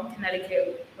 after all,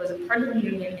 Connecticut was a part of the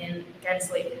Union and against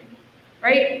slavery.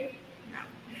 Right? No.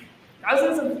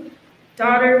 Thousands of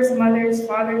daughters, mothers,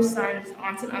 fathers, sons,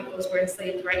 aunts, and uncles were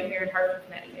enslaved right here in Hartford,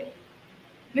 Connecticut.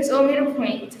 Miss O made a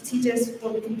point to teach us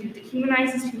what we can do to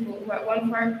humanize these people who at one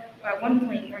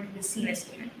point weren't even seen as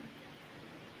human.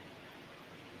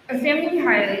 A family we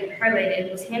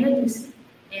highlighted was Hannah Deuce,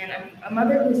 and a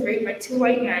mother who was raped by 2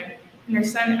 white men and their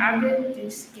son Abdul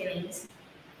Deuce Ginnings,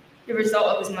 the result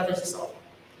of his mother's assault.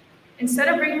 Instead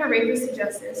of bringing her rapist to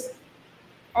justice,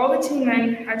 all the 2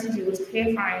 men had to do was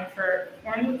pay a fine for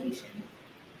foreign vacation,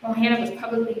 while Hannah was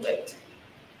publicly whipped.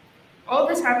 All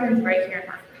this happened right here in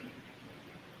Hartford.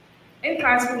 In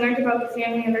class, we learned about the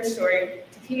family and their story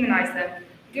to humanize them,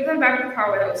 give them back the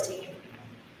power that was taken from them.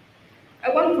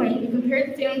 At one point, we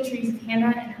compared the family trees of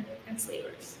Hannah and her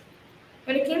enslavers.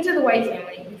 When it came to the white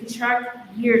family, we could track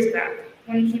years back.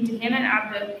 When it came to Hannah and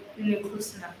Abda, we knew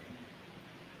close to nothing.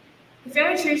 The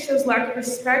family tree shows lack of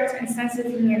respect and sense of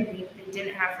humanity they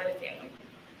didn't have for the family.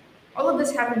 All of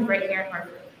this happened right here in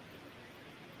Hartford.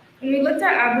 When we looked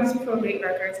at Abda's probate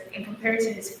records and compared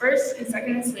to his first and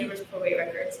second enslavers' probate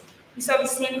records, we saw the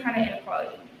same kind of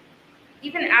inequality.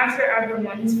 Even after Abda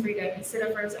won his freedom instead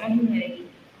of for his own humanity,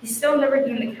 he still never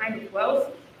gained the kind of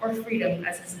wealth or freedom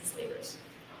as his enslavers.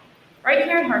 Right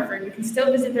here in Hartford, we can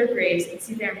still visit their graves and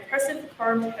see their impressive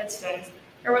carved headstones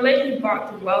that were likely bought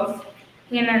through wealth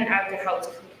Hannah and Abda helped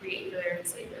create for their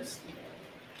enslavers.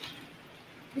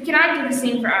 We cannot do the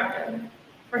same for Abda.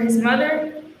 For his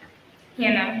mother,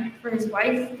 Hannah, for his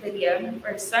wife, Lydia, for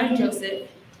his son, Joseph,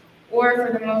 or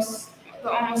for the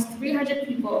almost 300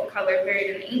 people of color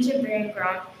buried in the ancient burying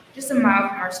ground just a mile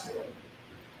from our school.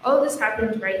 All of this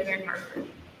happened right here in Hartford.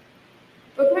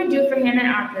 What can we do for Hannah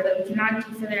and Abda that we cannot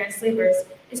do for their enslavers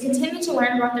is continue to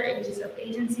learn about their ages of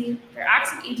agency, their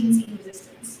acts of agency and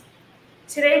resistance.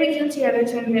 Today we came together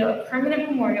to unveil a permanent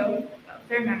memorial of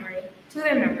their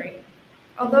memory.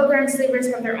 Although their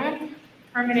enslavers have their own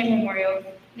permanent memorial,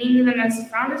 naming them as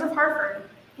founders of Hartford,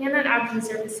 Hannah and Abda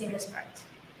deserve the same respect.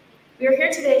 We are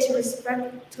here today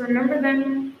to remember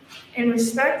them in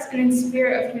respect and in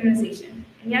spirit of humanization.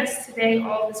 And yes, today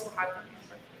all of this will happen.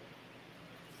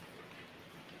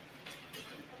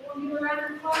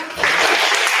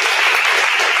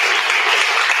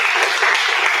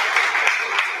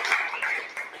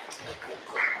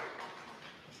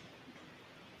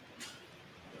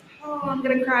 Oh, I'm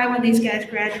gonna cry when these guys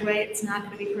graduate. It's not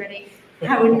gonna be pretty.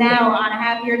 I would now, on a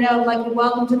happier note, like to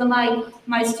welcome to the mic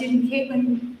my student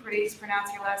Caitlin. Please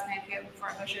pronounce your last name, Caitlin, before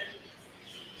I push it.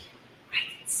 I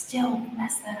can still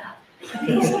mess that up.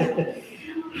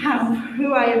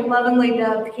 Who I have lovingly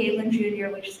dubbed Caitlin Jr.,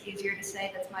 which is easier to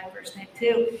say. That's my first name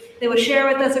too. They will share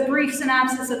with us a brief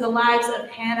synopsis of the lives of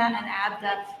Hannah and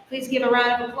Abda. Please give a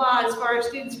round of applause for our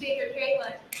student speaker,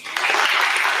 Caitlin.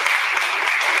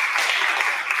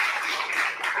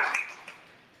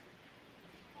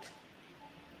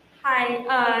 Hi,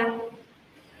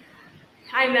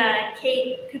 I'm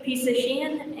Kate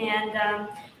Kapisa-Sheehan, and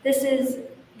this is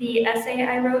the essay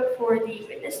I wrote for the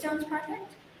Witness Stones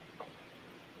project.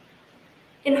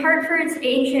 In Hartford's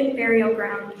ancient burial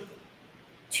ground,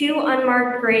 2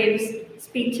 unmarked graves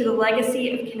speak to the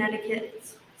legacy of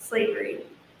Connecticut's slavery.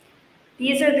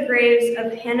 These are the graves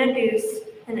of Hannah Deuce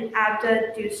and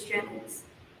Abda Deuce Jennings.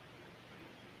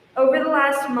 Over the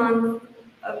last month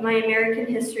of my American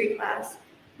history class,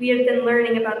 we have been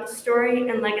learning about the story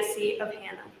and legacy of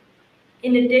Hannah.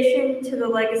 In addition to the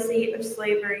legacy of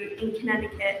slavery in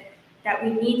Connecticut that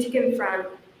we need to confront,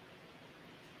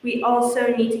 we also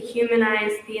need to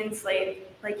humanize the enslaved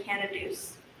like Hannah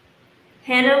Deuce.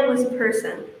 Hannah was a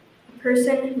person who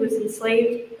was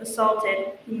enslaved,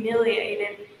 assaulted,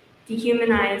 humiliated,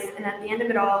 dehumanized, and at the end of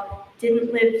it all,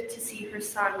 didn't live to see her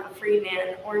son a free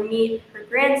man or meet her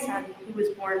grandson who was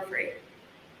born free.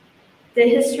 The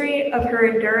history of her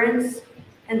endurance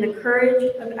and the courage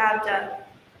of Abda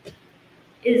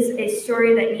is a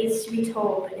story that needs to be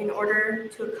told in order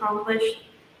to accomplish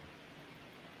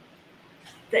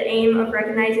the aim of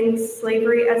recognizing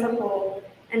slavery as a whole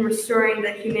and restoring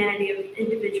the humanity of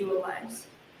individual lives.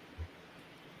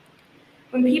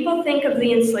 When people think of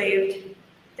the enslaved,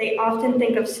 they often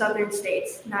think of southern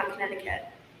states, not Connecticut.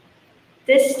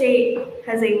 This state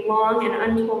has a long and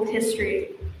untold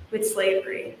history with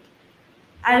slavery.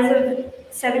 As of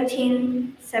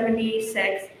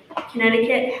 1776,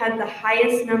 Connecticut had the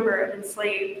highest number of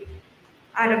enslaved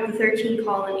out of the 13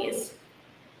 colonies,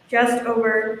 just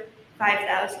over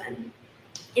 5,000.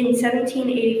 In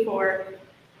 1784,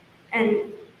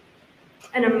 and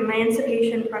an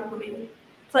emancipation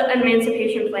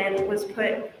plan was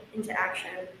put into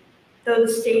action, though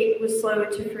the state was slow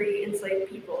to free enslaved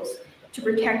peoples to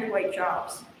protect white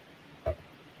jobs.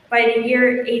 By the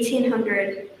year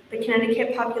 1800, the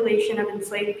Connecticut population of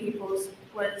enslaved peoples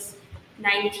was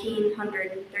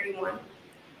 1,931.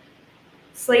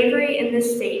 Slavery in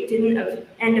this state didn't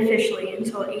end officially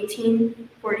until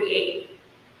 1848,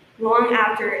 long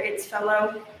after its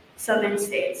fellow southern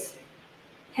states.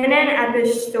 Hannah and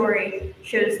Abba's story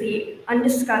shows the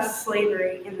undiscussed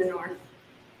slavery in the North.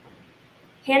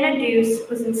 Hannah Deuce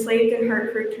was enslaved in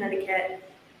Hartford, Connecticut,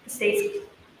 the state's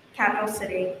capital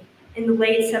city, in the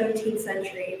late 17th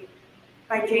century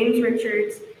by James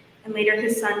Richards and later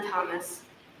his son Thomas.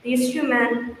 These two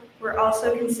men were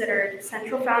also considered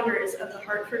central founders of the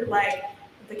Hartford leg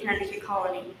of the Connecticut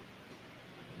colony.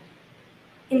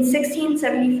 In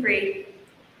 1673,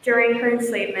 during her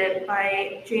enslavement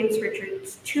by James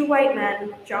Richards, two white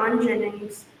men, John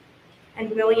Jennings and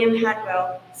William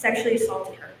Hadwell, sexually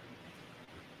assaulted her.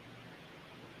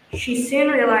 She soon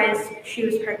realized she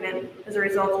was pregnant as a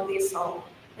result of the assault,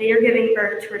 later giving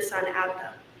birth to her son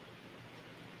Abda.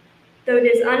 Though it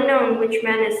is unknown which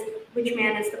man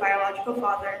is the biological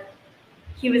father,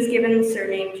 he was given the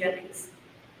surname Jennings.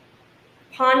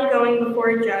 Upon going before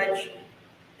a judge,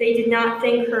 they did not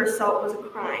think her assault was a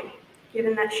crime,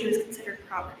 given that she was considered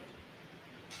property.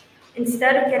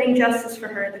 Instead of getting justice for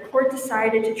her, the court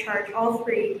decided to charge all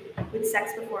three with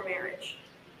sex before marriage,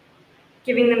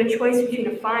 giving them a choice between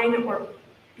a fine or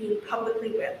being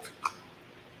publicly whipped.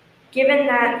 Given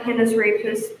that Hannah's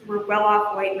rapists were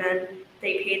well-off white men,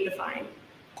 they paid the fine.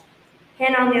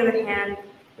 Hannah, on the other hand,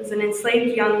 was an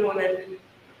enslaved young woman who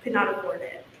could not afford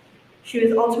it. She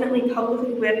was ultimately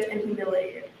publicly whipped and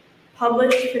humiliated,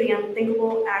 published for the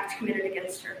unthinkable act committed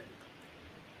against her.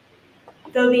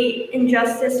 Though the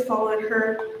injustice followed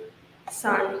her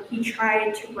son, he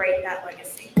tried to right that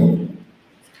legacy.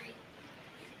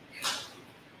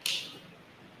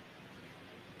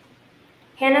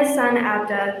 Hannah's son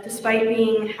Abda, despite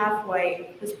being half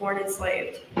white, was born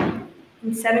enslaved.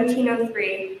 In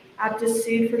 1703, Abda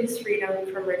sued for his freedom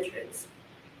from Richards.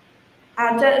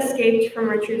 Abda escaped from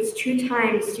Richards 2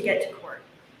 times to get to court,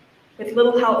 with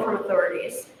little help from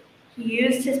authorities. He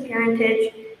used his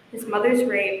parentage, his mother's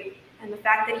rape, and the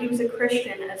fact that he was a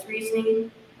Christian as reasoning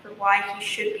for why he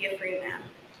should be a free man.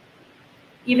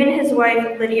 Even his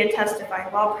wife, Lydia,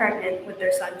 testified while pregnant with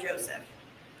their son, Joseph.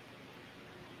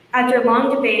 After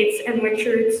long debates and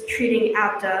Richards treating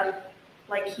Abda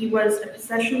like he was a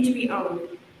possession to be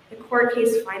owned, the court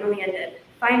case finally ended.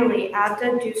 Finally,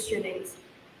 Abda Deuce Jennings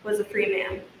was a free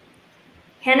man.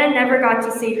 Hannah never got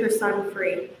to see her son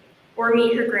free or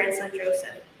meet her grandson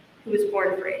Joseph, who was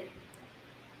born free.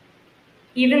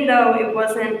 Even though it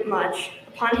wasn't much,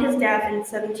 upon his death in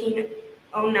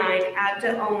 1709,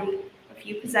 Abda owned a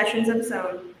few possessions of his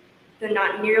own, though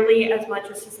not nearly as much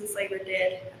as his enslaver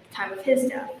did at the time of his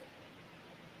death.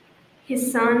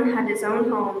 His son had his own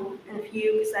home and a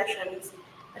few possessions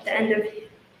at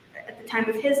the time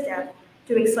of his death,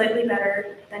 doing slightly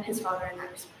better than his father in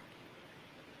that respect.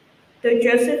 Though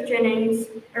Joseph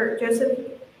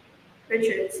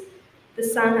Richards, the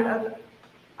son of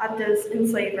Abda's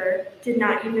enslaver, did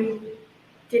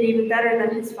even better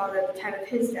than his father at the time of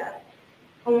his death,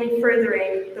 only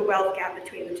furthering the wealth gap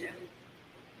between the two.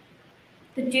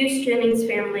 The Deuce Jennings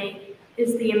family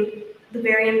is the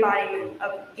very embodiment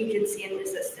of agency and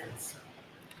resistance.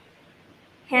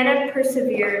 Hannah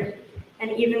persevered,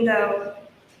 and even though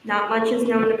not much is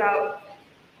known about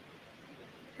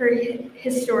her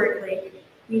historically,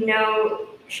 we know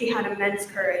she had immense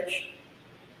courage.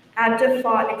 Abda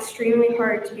fought extremely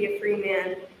hard to be a free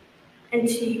man and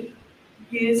to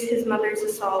use his mother's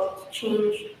assault to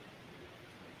change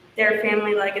their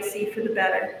family legacy for the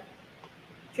better.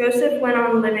 Joseph went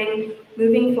on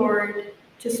moving forward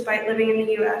despite living in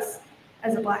the U.S.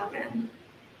 as a black man.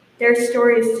 Their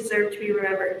stories deserve to be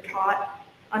remembered, taught,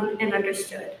 and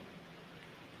understood.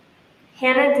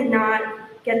 Hannah did not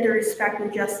get the respect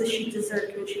and justice she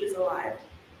deserved when she was alive.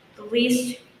 The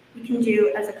least we can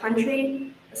do as a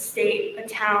country, a state, a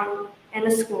town, and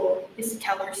a school is to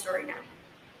tell her story now.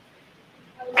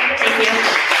 Thank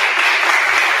you.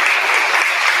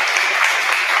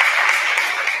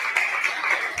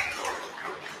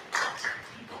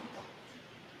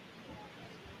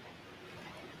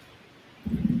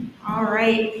 All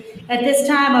right. At this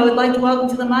time, I would like to welcome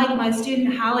to the mic my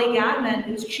student, Holly Gottman,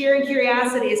 whose cheer and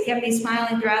curiosity has kept me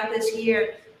smiling throughout this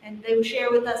year. And they will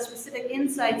share with us specific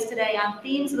insights today on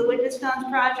themes of the Witness Stones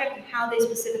Project and how they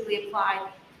specifically apply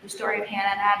to the story of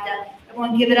Hannah and Abda.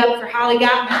 Everyone give it up for Holly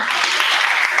Gottman.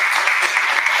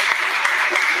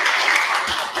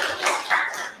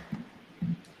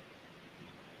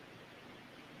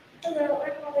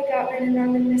 and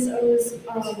I'm in Miss O's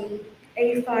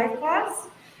A5 class,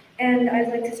 and I'd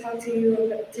like to talk to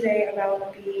you today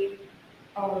about the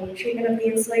treatment of the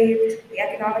enslaved, the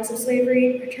economics of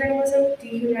slavery, paternalism,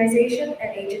 dehumanization,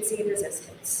 and agency and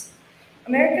resistance.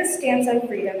 America's stance on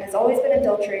freedom has always been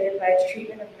adulterated by its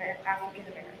treatment of African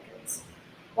Americans.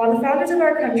 While the founders of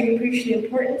our country preached the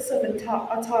importance of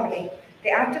autonomy, they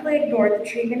actively ignored the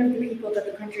treatment of the people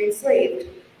that the country enslaved,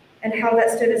 and how that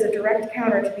stood as a direct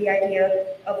counter to the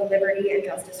idea of liberty and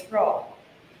justice for all.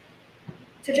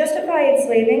 To justify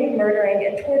enslaving, murdering,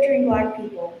 and torturing Black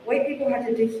people, white people had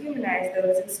to dehumanize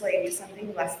those enslaved to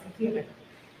something less than human.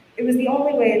 It was the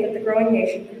only way that the growing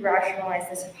nation could rationalize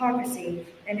this hypocrisy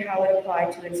and how it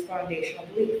applied to its foundational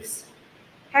beliefs.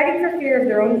 Hiding for fear of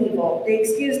their own evil, they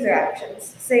excused their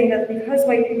actions, saying that because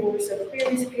white people were so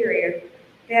clearly superior,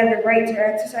 they had the right to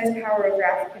exercise power over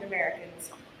African Americans.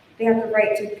 They had the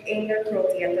right to aim their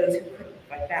cruelty at those who couldn't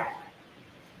fight back.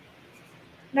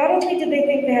 Not only did they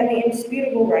think they had the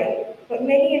indisputable right, but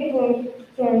many in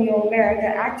colonial America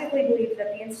actively believed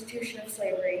that the institution of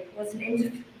slavery was an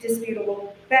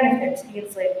indisputable benefit to the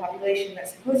enslaved population that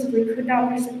supposedly could not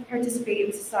participate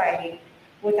in society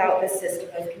without this system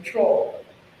of control.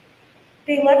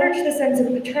 They leveraged the sense of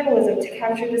paternalism to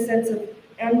capture the sense of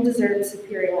undeserved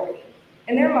superiority.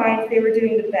 In their minds, they were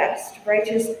doing the best,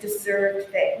 righteous,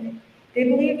 deserved thing. They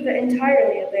believed that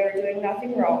entirely that they were doing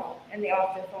nothing wrong, and they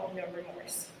often felt no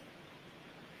remorse.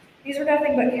 These were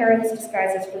nothing but careless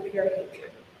disguises for pure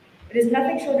hatred. It is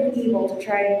nothing short of evil to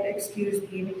try and excuse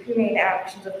the inhumane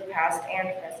actions of the past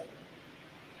and present.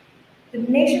 The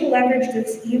nation leveraged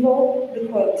this evil, the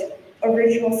quote,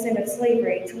 original sin of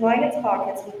slavery, to line its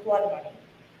pockets with blood money.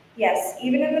 Yes,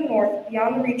 even in the North,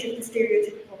 beyond the reach of the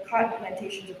stereotypical cotton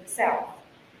plantations of the South.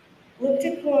 Look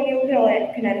to colonial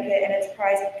Connecticut and its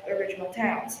prized original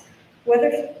towns,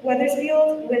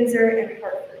 Wethersfield, Windsor, and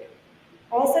Hartford,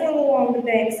 all settled along the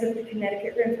banks of the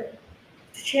Connecticut River,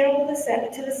 to channel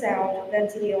to the Sound, then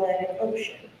to the Atlantic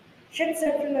Ocean. Ships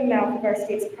sent from the mouth of our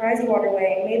state's prized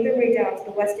waterway made their way down to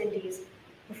the West Indies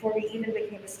before we even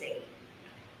became a state.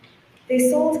 They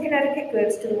sold Connecticut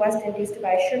goods to the West Indies to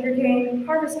buy sugarcane,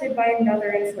 harvested by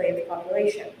another enslaved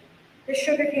population. This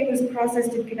sugarcane was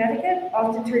processed in Connecticut,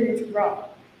 often turned into rum,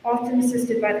 often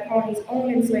assisted by the colony's own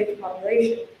enslaved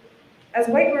population. As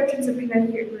white merchants of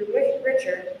Connecticut grew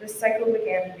richer, this cycle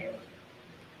began anew.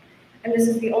 And this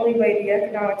is the only way the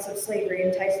economics of slavery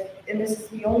enticed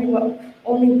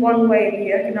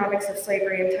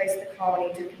the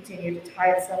colony to continue to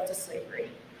tie itself to slavery,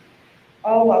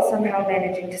 all while somehow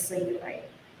managing to sleep at night.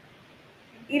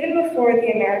 Even before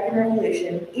the American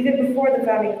Revolution, even before the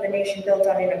founding of the nation built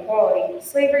on inequality,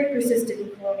 slavery persisted in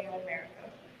colonial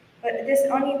America. But this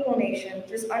unequal nation,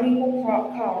 this unequal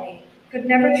colony, could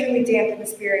never truly dampen the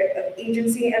spirit of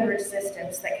agency and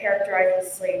resistance that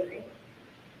characterizes slavery.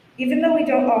 Even though we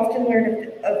don't often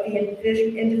learn of the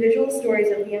individual stories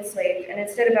of the enslaved, and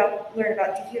instead learn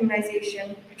about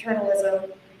dehumanization,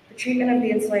 paternalism, the treatment of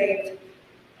the enslaved,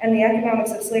 and the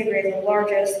economics of slavery as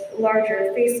the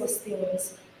larger, faceless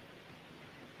themes,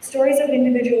 stories of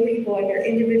individual people and their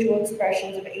individual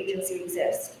expressions of agency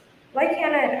exist. Like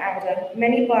Hannah and Alda,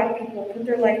 many Black people put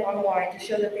their life on the line to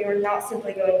show that they were not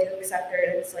simply going to accept their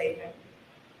enslavement.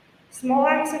 Small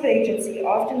acts of agency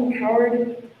often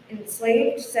empowered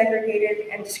enslaved, segregated,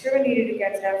 and discriminated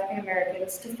against African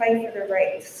Americans to fight for their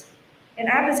rights. In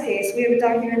Abba's case, we have a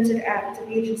documented act of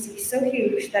agency so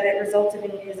huge that it resulted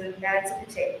in his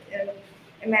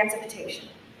emancipation.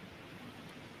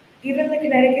 Even the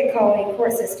Connecticut colony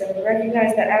court system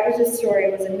recognized that Abba's story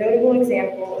was a notable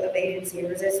example of agency and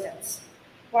resistance.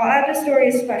 While Abba's story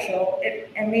is special,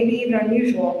 and maybe even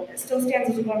unusual, it still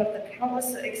stands as one of the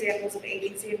countless examples of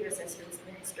agency and resistance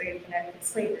in the history of Connecticut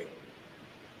slavery.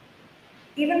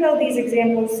 Even though many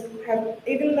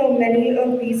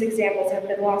of these examples have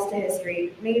been lost to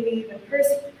history, maybe even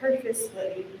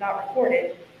purposely not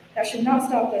recorded, that should not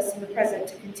stop us in the present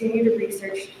to continue to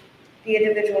research the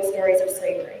individual stories of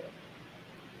slavery.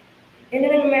 In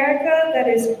an America that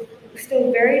is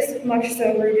still very much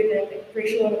so rooted in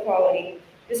racial inequality,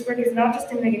 this work is not just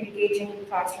an engaging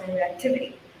classroom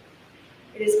activity.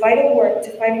 It is vital work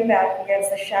to fighting back against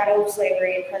the shadow of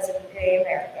slavery in present-day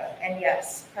America, and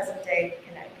yes, present-day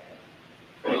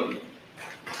Connecticut.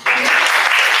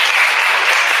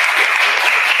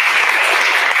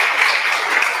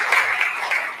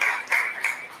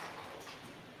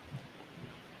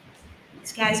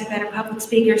 These guys are better public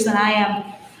speakers than I am.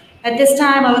 At this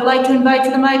time, I would like to invite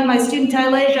to the mic my student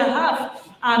Tylasia Huff,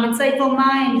 insightful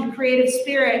mind, creative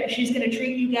spirit. She's going to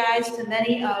treat you guys to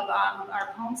many of our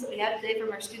poems that we have today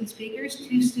from our student speakers.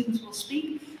 2 students will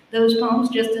speak. those poems,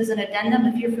 just as an addendum,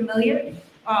 if you're familiar,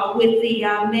 with the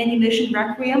manumission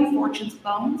Requiem, Fortune's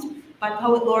Bones, by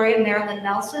Poet Laureate Marilyn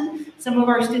Nelson. Some of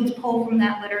our students pull from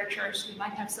that literature, so we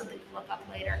might have something to look up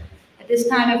later. At this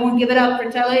time, everyone give it up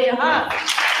for Talia Huff.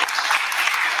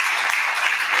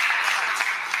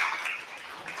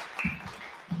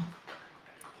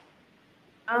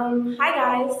 Hi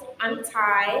guys, I'm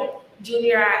Ty,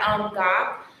 junior at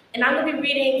GOC, and I'm going to be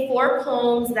reading 4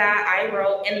 poems that I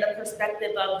wrote in the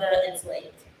perspective of the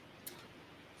enslaved.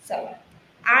 So,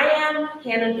 I am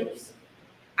Hannah Deuce.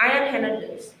 I am Hannah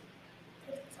Deuce.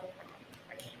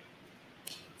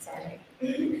 Sorry.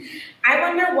 I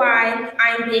wonder why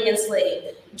I'm being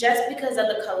enslaved, just because of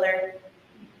the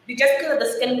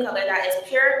skin color that is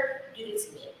pure beauty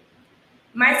to me.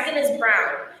 My skin is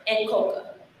brown and cocoa.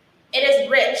 It is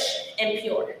rich and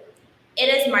pure. It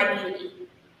is my beauty.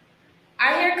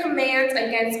 I hear commands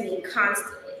against me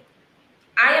constantly.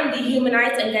 I am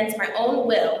dehumanized against my own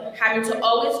will, having to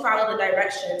always follow the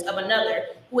directions of another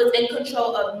who is in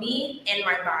control of me and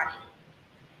my body.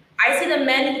 I see the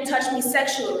men who touch me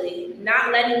sexually,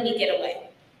 not letting me get away.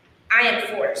 I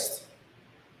am forced.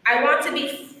 I want to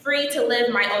be free to live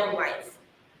my own life.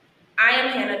 I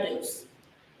am Hannah Deuce.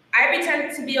 I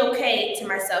pretend to be okay to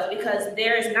myself because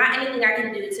there is not anything I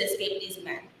can do to escape these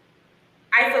men.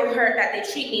 I feel hurt that they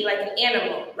treat me like an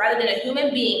animal rather than a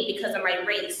human being because of my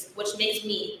race, which makes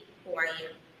me who I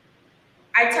am.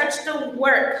 I touch the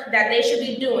work that they should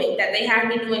be doing, that they have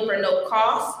me doing for no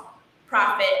cost,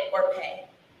 profit, or pay.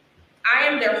 I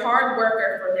am their hard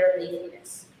worker for their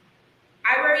laziness.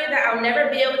 I worry that I'll never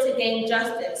be able to gain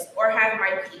justice or have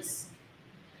my peace.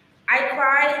 I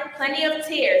cry plenty of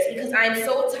tears because I am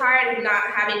so tired of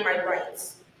not having my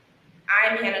rights. I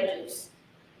am Hannah Deuce.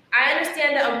 I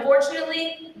understand that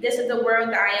unfortunately, this is the world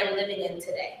that I am living in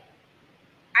today.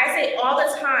 I say all the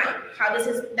time how this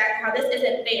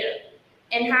isn't fair,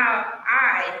 and how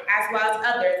I, as well as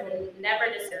others, will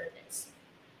never deserve this.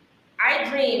 I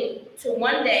dream to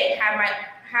one day have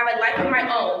a life of my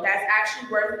own that's actually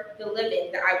worth the living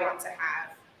that I want to have.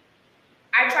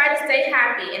 I try to stay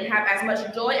happy and have as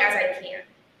much joy as I can.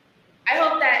 I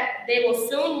hope that they will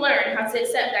soon learn how to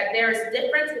accept that there is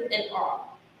difference within all.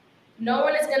 No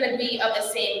one is going to be of the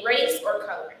same race or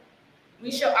color.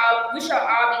 We shall all be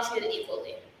treated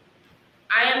equally.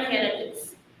 I am Hannah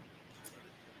Deuce.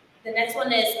 The next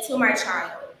one is To My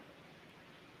Child.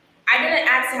 I didn't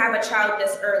ask to have a child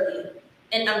this early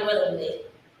and unwillingly.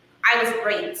 I was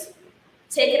raped,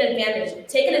 taken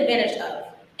advantage of,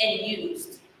 and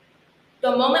used.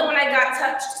 The moment when I got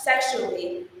touched and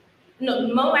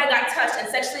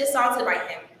sexually assaulted by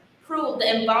him proved the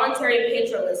involuntary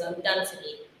paternalism done to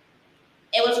me.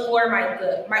 It was for my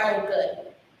own good.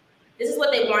 This is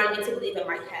what they wanted me to believe in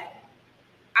my head.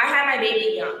 I had my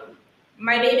baby young,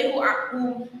 my baby who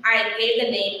I gave the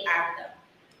name Abda.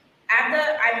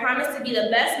 Abda, I promise to be the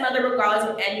best mother regardless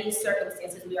of any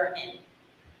circumstances we are in.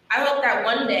 I hope that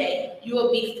one day you will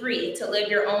be free to live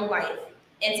your own life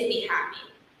and to be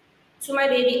happy. To my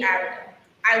baby Abda,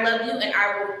 I love you and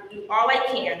I will do all I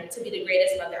can to be the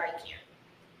greatest mother I can.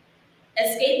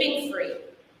 Escaping free.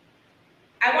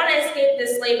 I want to escape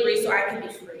this slavery so I can be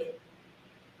free.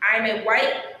 I am a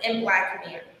white and black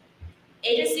man.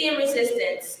 Agency and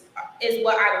resistance is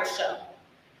what I will show.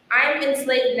 I am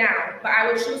enslaved now, but I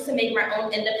will choose to make my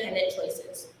own independent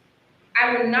choices.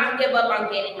 I will not give up on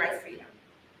gaining my freedom.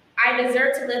 I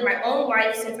deserve to live my own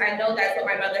life since I know that's what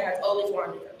my mother has always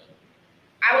wanted for me.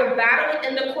 I will battle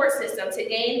within the court system to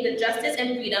gain the justice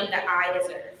and freedom that I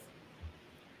deserve.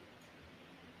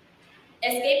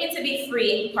 Escaping to be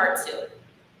free, part 2.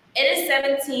 It is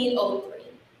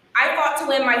 1703. I fought to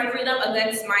win my freedom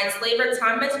against my enslaver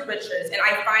Thomas Richards, and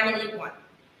I finally won.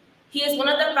 He is one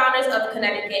of the founders of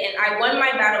Connecticut, and I won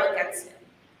my battle against him.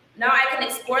 Now I can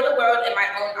explore the world in my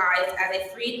own eyes as a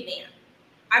freed man.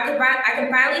 I can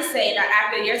finally say that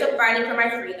after years of fighting for my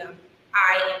freedom,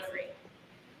 I am free.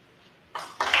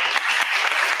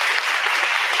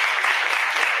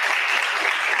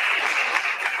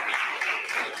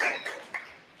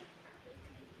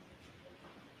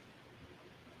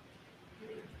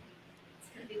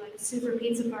 Super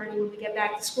pizza party when we get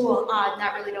back to school.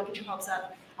 Not really, don't get your hopes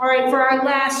up. All right, for our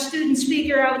last student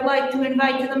speaker, I would like to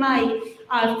invite to the mic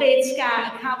Faith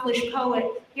Scott, accomplished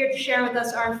poet, here to share with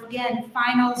us our, again,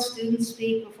 final student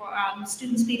speech before I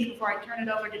turn it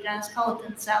over to Dennis Culleton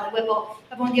and Sally Whipple.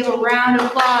 Everyone give a round of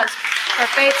applause for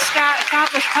Faith Scott,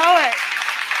 accomplished poet.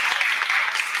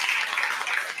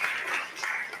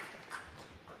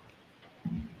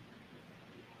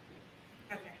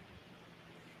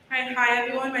 Hi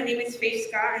everyone, my name is Faith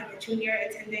Scott. I'm a junior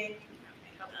attending,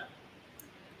 hold up,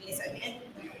 give me a second.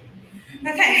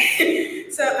 Okay,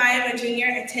 so I am a junior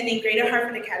attending Greater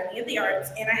Hartford Academy of the Arts,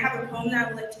 and I have a poem that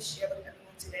I would like to share with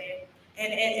everyone today.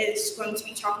 And it is going to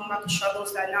be talking about the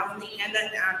struggles that not only Hannah and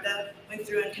Abda went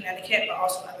through in Connecticut, but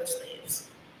also other slaves.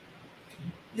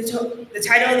 The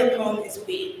title of the poem is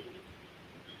We.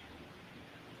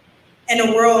 In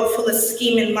a world full of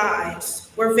scheming lies,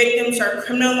 where victims are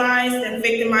criminalized and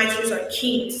victimizers are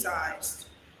king-sized,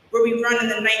 where we run in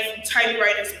the night from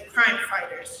typewriters and crime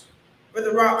fighters, where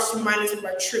the rocks remind us of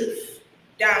our truth,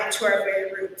 down to our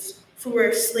very roots, for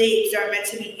we're slaves that are meant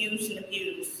to be used and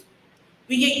abused.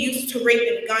 We get used to rape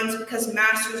and guns because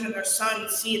masters and their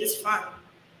sons see it as fun,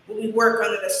 but we work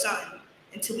under the sun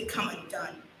until we come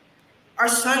undone. Our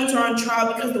sons are on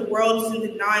trial because the world is in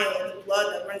denial of the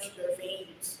blood that runs through their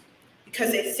veins,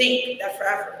 because they think that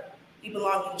forever we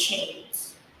belong in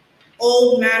chains.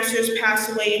 Old masters pass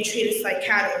away and treat us like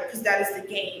cattle because that is the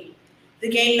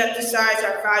game that decides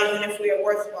our value and if we are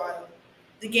worthwhile,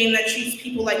 the game that treats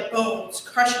people like bones,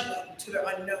 crushing them to their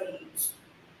unknowns.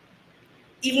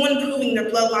 Even when proving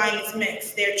their bloodline is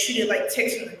mixed, they are treated like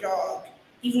ticks from a dog,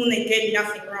 even when they did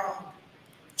nothing wrong.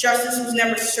 Justice was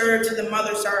never served to the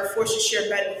mothers that are forced to share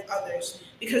bed with others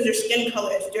because their skin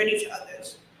color is dirty to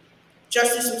others.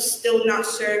 Justice was still not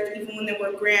served even when they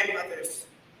were grandmothers,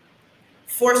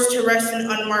 forced to rest in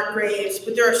unmarked graves,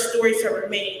 but there are stories that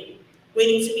remain,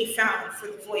 waiting to be found for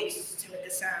the voice to make a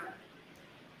sound.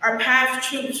 Our past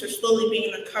troops are slowly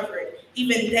being uncovered.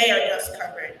 Even they are dust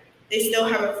covered. They still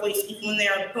have a voice even when they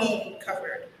are bone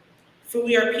covered. For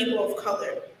we are people of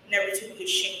color, never to be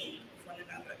ashamed of one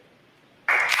another.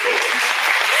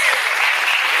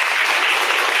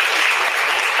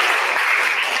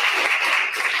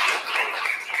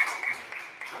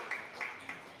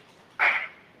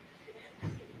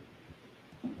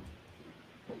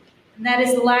 And that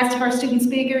is the last of our student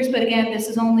speakers, but again, this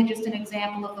is only just an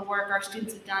example of the work our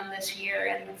students have done this year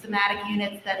and the thematic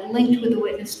units that linked with the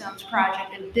Witness Stones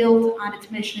project and built on its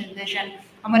mission and vision.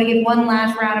 I'm going to give one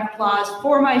last round of applause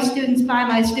for my students, by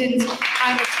my students.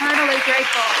 I'm eternally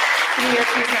grateful to be your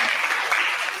teacher.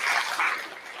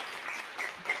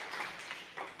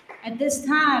 At this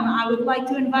time, I would like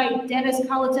to invite Dennis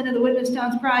Culleton of the Witness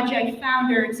Stones Project,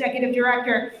 founder, executive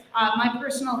director, my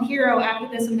personal hero. After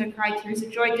this, I'm going to cry tears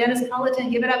of joy. Dennis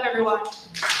Culleton, give it up, everyone.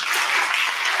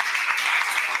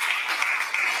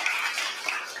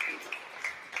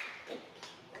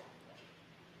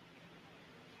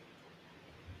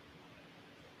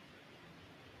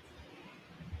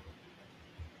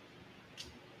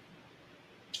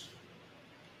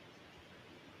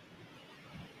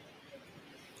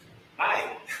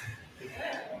 Hi.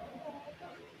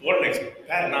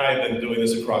 Pat and I have been doing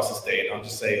this across the state. I'll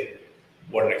just say,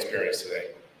 what an experience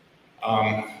today.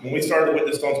 When we started the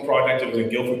Witness Stones project, it was in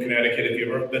Guilford, Connecticut. If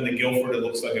you've ever been to Guilford, it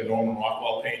looks like a Norman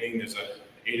Rockwell painting. There's a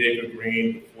 8-acre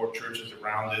green with 4 churches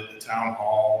around it, the town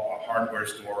hall, a hardware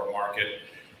store, a market.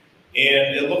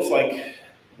 And it looks like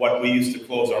what we used to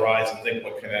close our eyes and think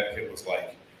what Connecticut was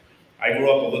like. I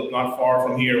grew up not far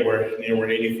from here, near where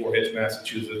 84 hits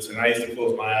Massachusetts, and I used to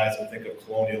close my eyes and think of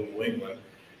colonial New England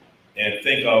and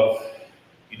think of,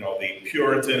 the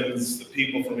Puritans, the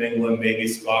people from England, maybe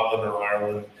Scotland or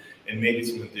Ireland, and maybe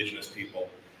some indigenous people.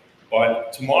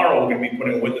 But tomorrow we're going to be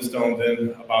putting Witness Stones in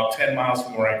about 10 miles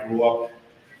from where I grew up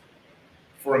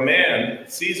for a man,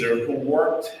 Caesar, who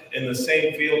worked in the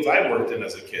same fields I worked in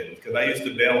as a kid, because I used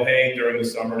to bale hay during the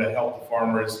summer to help the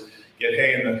farmers get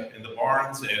hay in the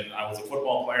barns, and I was a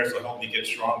football player, so it helped me get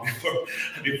strong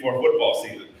before football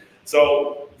season.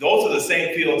 So those are the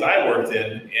same fields I worked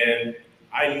in, and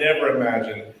I never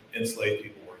imagined enslaved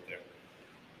people worked there.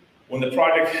 When the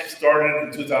project started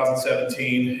in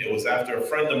 2017, it was after a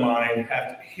friend of mine,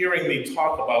 after hearing me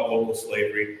talk about local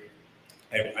slavery,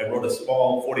 I wrote a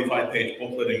small 45-page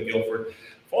booklet in Guilford,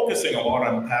 focusing a lot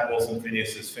on Pat Wilson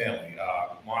Phineas's family,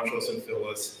 Montrose and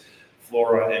Phyllis,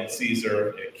 Flora and Caesar,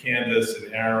 and Candace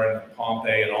and Aaron and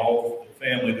Pompey, and all the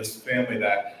family, this family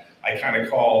that I kind of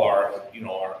call our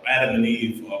Adam and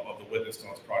Eve of the Witness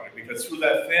Stones project, because through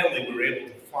that family, we were able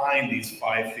to find these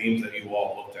 5 themes that you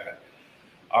all looked at.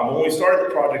 When we started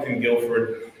the project in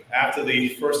Guilford, after the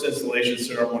first installation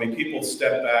ceremony, people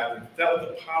stepped back and felt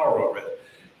the power of it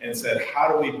and said, how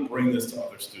do we bring this to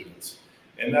other students?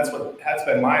 And that's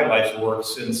been my life's work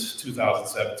since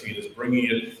 2017,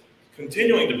 is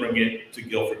continuing to bring it to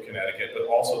Guilford, Connecticut, but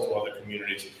also to other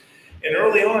communities. And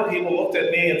early on, people looked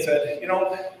at me and said,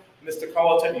 Mr.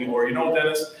 Culleton,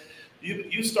 Dennis,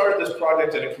 you started this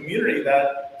project in a community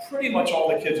that pretty much all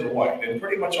the kids are white, and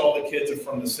pretty much all the kids are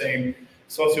from the same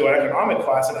socioeconomic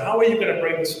class, and how are you going to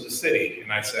bring this to the city?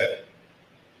 And I said,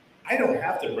 I don't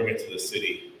have to bring it to the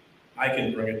city. I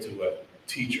can bring it to a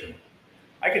teacher.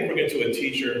 I can bring it to a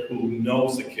teacher who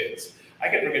knows the kids. I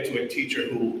can bring it to a teacher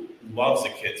who loves the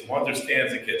kids, who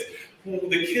understands the kids, who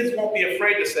the kids won't be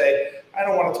afraid to say, I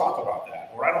don't want to talk about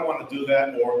that, or I don't want to do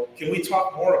that, or can we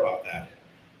talk more about that?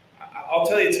 I'll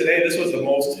tell you today, this was the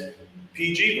most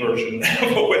PG version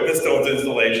of a Witness Stones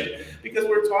installation, because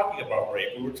we're talking about rape,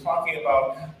 we were talking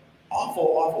about awful,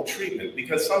 awful treatment,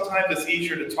 because sometimes it's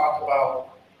easier to talk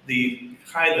about the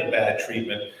kind of bad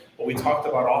treatment, but we talked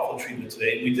about awful treatment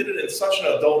today. We did it in such an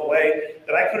adult way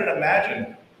that I couldn't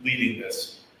imagine leading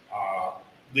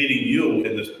leading you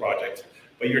in this project,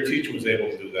 but your teacher was able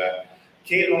to do that.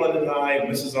 Caitlin and I,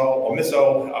 Miss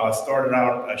O, started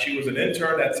out, she was an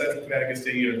intern at Central Connecticut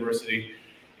State University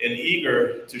and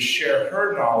eager to share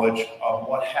her knowledge of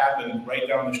what happened right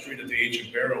down the street at the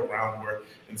ancient burial ground where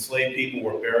enslaved people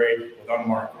were buried with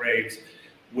unmarked graves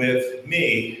with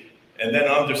me, and then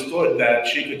understood that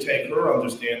she could take her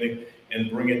understanding and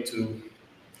bring it to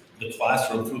the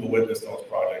classroom through the Witness Stones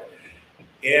Project.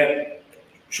 And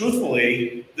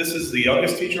truthfully, this is the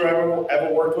youngest teacher I've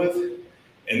ever worked with,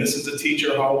 and this is the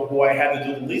teacher who I had to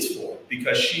do the least for,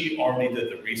 because she already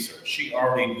did the research. She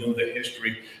already knew the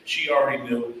history. She already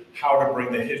knew how to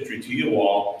bring the history to you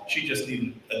all. She just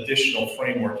needed additional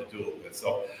framework to do it with.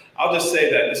 So I'll just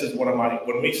say that this is one of my,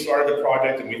 when we started the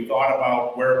project and we thought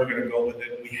about where we're going to go with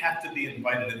it, we have to be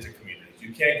invited into communities.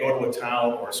 You can't go to a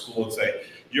town or a school and say,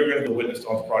 you're going to do Witness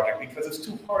Stones Project, because it's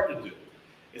too hard to do.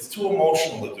 It's too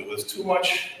emotional to do. There's too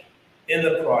much in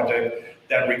the project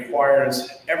that requires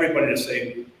everybody to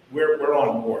say, we're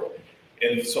on board.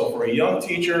 And so for a young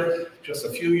teacher, just a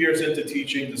few years into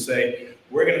teaching, to say,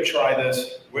 we're going to try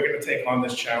this, we're going to take on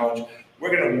this challenge,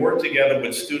 we're going to work together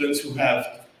with students who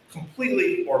have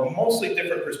completely or mostly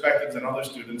different perspectives than other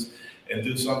students and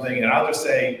do something. And I'll just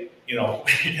say, you know,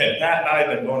 Pat and I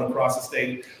have been going across the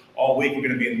state all week. We're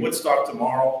going to be in Woodstock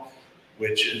tomorrow,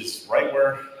 which is right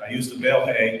where I used to bale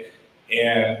hay.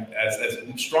 And as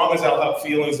strong as I'll have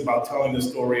feelings about telling the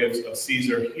story of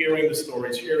Caesar, hearing the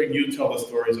stories, hearing you tell the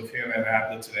stories of Hannah and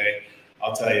Abner today,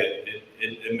 I'll tell you,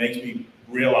 it makes me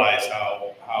realize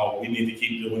how we need to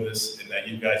keep doing this, and that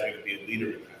you guys are going to be a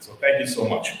leader in that. So thank you so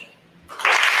much.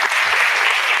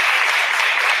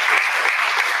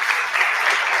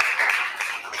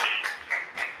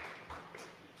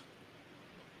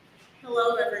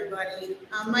 Hello, everybody.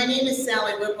 My name is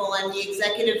Sally Whipple. I'm the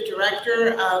Executive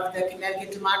Director of the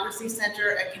Connecticut Democracy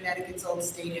Center at Connecticut's Old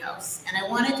State House. And I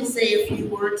wanted to say a few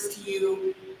words to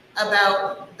you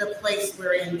about the place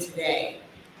we're in today.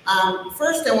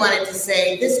 First, I wanted to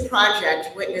say this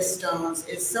project, Witness Stones,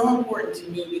 is so important to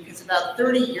me because about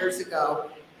 30 years ago,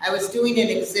 I was doing an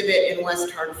exhibit in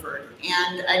West Hartford.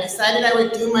 And I decided I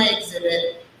would do my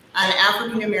exhibit on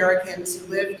African Americans who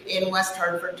lived in West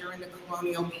Hartford during the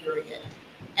colonial period.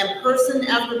 And person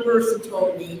after person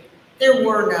told me there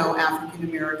were no African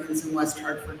Americans in West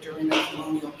Hartford during the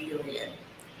colonial period.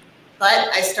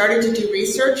 But I started to do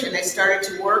research, and I started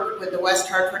to work with the West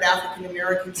Hartford African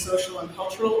American Social and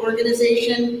Cultural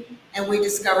Organization, and we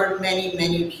discovered many,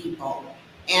 many people.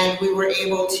 And we were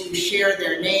able to share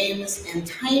their names and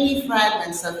tiny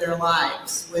fragments of their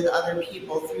lives with other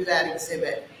people through that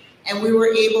exhibit. And we were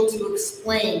able to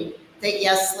explain that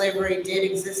yes, slavery did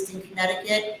exist in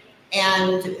Connecticut,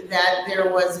 and that there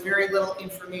was very little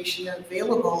information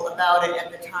available about it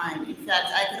at the time. In fact,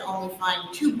 I could only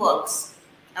find 2 books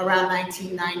around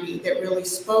 1990 that really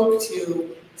spoke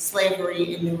to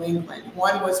slavery in New England.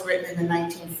 One was written in the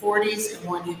 1940s, and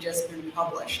one had just been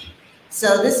published.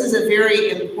 So this is a very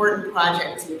important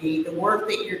project to me. The work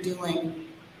that you're doing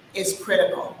is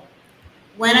critical.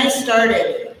 When I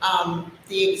started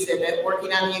the exhibit,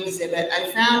 working on the exhibit,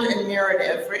 I found a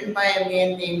narrative written by a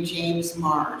man named James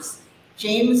Mars.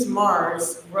 James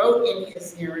Mars wrote in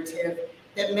his narrative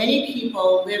that many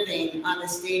people living on the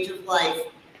stage of life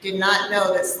did not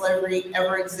know that slavery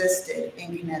ever existed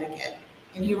in Connecticut.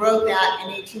 And he wrote that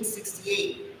in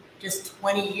 1868, just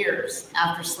 20 years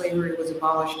after slavery was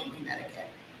abolished in Connecticut.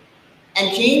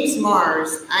 And James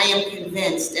Mars, I am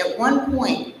convinced, at one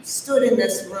point stood in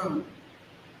this room.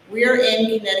 We're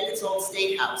in Connecticut's Old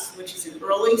State House, which is an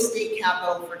early state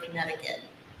capital for Connecticut.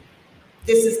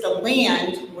 This is the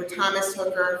land where Thomas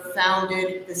Hooker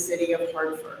founded the city of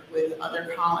Hartford with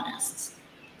other colonists.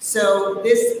 So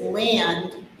this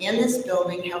land and this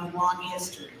building have long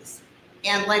histories.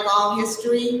 And like all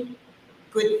history,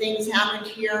 good things happened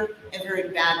here and very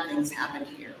bad things happened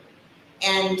here.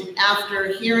 And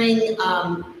after hearing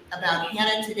about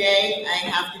Hannah today, I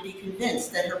have to be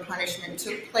convinced that her punishment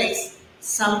took place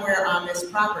somewhere on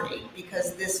this property,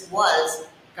 because this was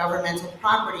governmental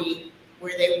property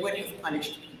where they would have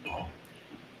punished people.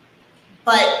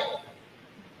 But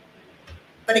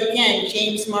But again,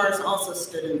 James Mars also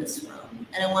stood in this room,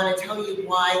 and I want to tell you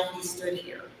why he stood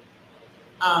here.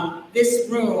 This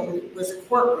room was a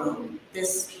courtroom.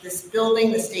 This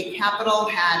building, the state capitol,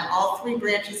 had all three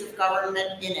branches of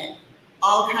government in it.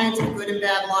 All kinds of good and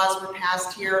bad laws were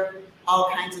passed here. All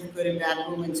kinds of good and bad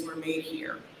rulings were made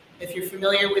here. If you're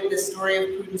familiar with the story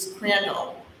of Prudence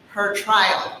Crandall, her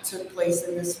trial took place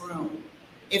in this room.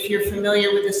 If you're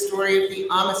familiar with the story of the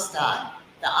Amistad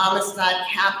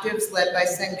captives led by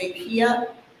Sengbe Pia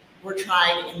were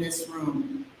tried in this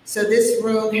room. So this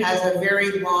room has a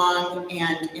very long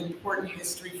and important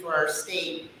history for our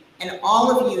state. And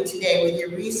all of you today, with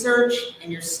your research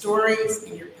and your stories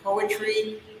and your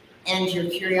poetry and your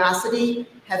curiosity,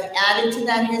 have added to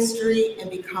that history and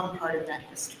become part of that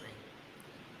history.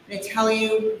 I'm going to tell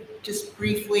you just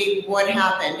briefly what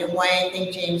happened and why I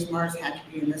think James Mars had to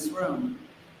be in this room.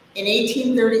 In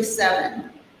 1837,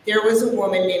 there was a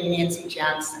woman named Nancy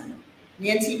Jackson.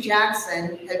 Nancy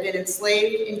Jackson had been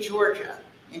enslaved in Georgia,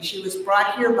 and she was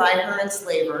brought here by her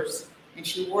enslavers, and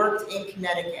she worked in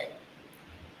Connecticut.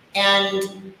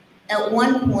 And at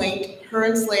one point, her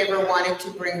enslaver wanted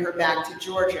to bring her back to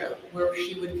Georgia, where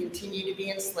she would continue to be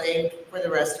enslaved for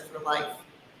the rest of her life.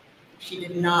 She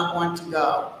did not want to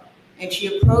go. And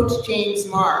she approached James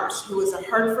Mars, who was a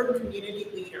Hartford community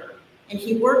leader. And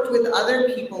he worked with other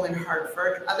people in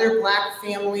Hartford, other Black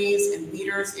families and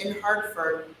leaders in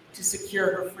Hartford to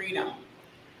secure her freedom.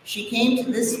 She came to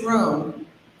this room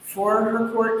for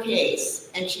her court case,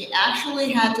 and she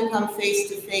actually had to come face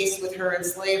to face with her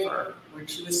enslaver when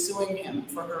she was suing him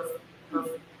for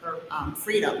her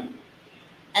freedom.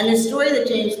 And the story that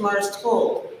James Mars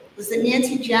told was that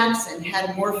Nancy Jackson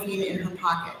had morphine in her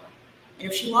pocket.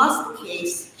 And if she lost the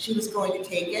case, she was going to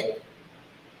take it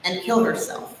and kill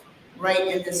herself right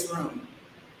in this room.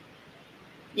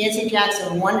 Nancy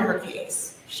Jackson won her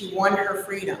case. She won her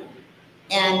freedom.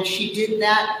 And she did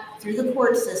that through the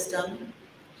court system.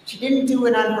 She didn't do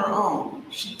it on her own.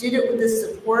 She did it with the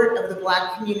support of the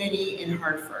Black community in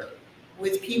Hartford,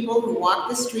 with people who walk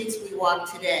the streets we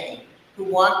walk today, who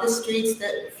walk the streets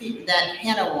that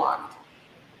Hannah walked.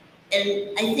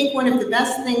 And I think one of the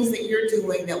best things that you're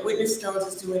doing, that Witness Stones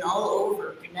is doing all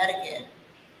over Connecticut,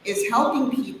 is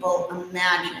helping people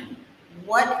imagine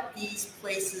what these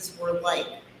places were like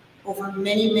over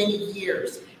many, many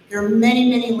years. There are many,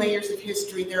 many layers of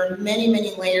history. There are many,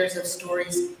 many layers of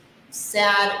stories,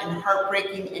 sad and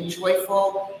heartbreaking and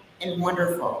joyful and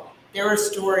wonderful. There are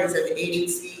stories of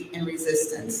agency and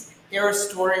resistance. There are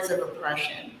stories of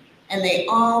oppression, and they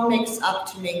all mix up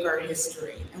to make our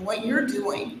history. And what you're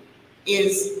doing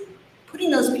is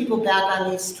putting those people back on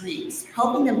these streets,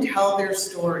 helping them tell their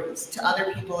stories to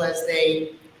other people as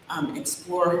they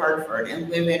explore Hartford and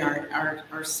live in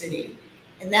our city.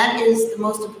 And that is the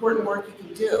most important work you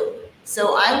can do.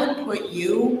 So I would put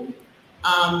you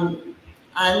on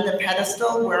the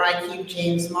pedestal where I keep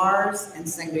James Mars and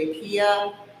Sengbe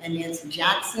Pia and Nancy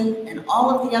Jackson and all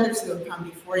of the others who have come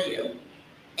before you.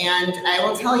 And I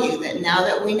will tell you that now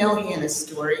that we know Hannah's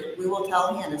story, we will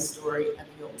tell Hannah's story at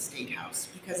the Old State House,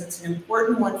 because it's an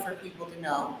important one for people to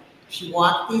know. She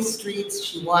walked these streets,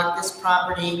 she walked this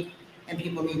property, and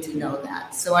people need to know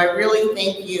that. So I really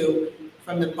thank you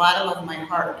from the bottom of my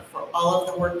heart for all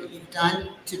of the work that you've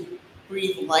done to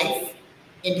breathe life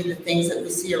into the things that we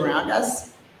see around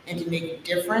us and to make a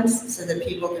difference so that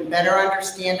people can better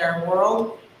understand our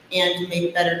world and to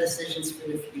make better decisions for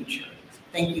the future.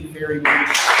 Thank you very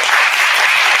much.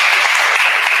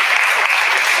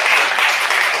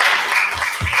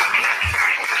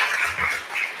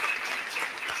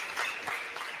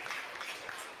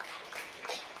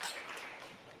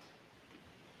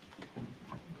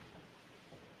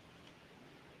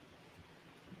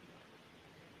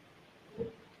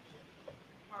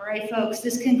 All right, folks,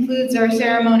 this concludes our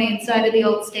ceremony inside of the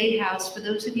Old State House. For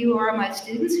those of you who are my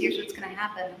students, here's what's going to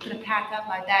happen. I'm going to pack up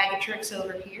my bag of tricks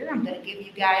over here. I'm going to give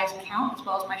you guys a count, as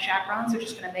well as my chaperones. They're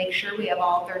just going to make sure we have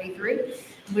all 33.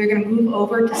 We're going to move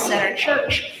over to Center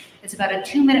Church. It's about a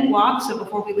 2-minute walk, so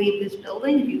before we leave this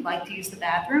building, if you'd like to use the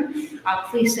bathroom,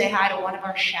 please say hi to one of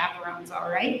our chaperones, all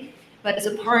right? But as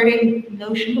a parting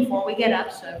notion before we get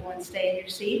up, so everyone stay in your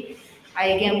seat, I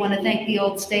again want to thank the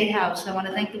Old State House. I want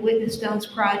to thank the Witness Stones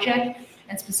Project,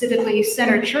 and specifically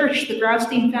Center Church, the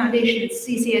Graustein Foundation, and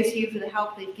CCSU for the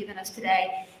help they've given us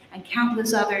today, and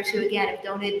countless others who, again, have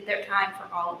donated their time for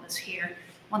all of us here.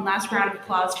 One last round of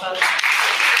applause, folks.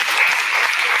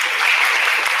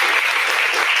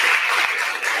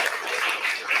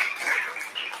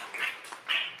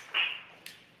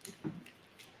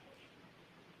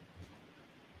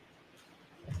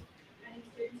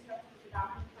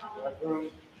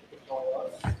 Room.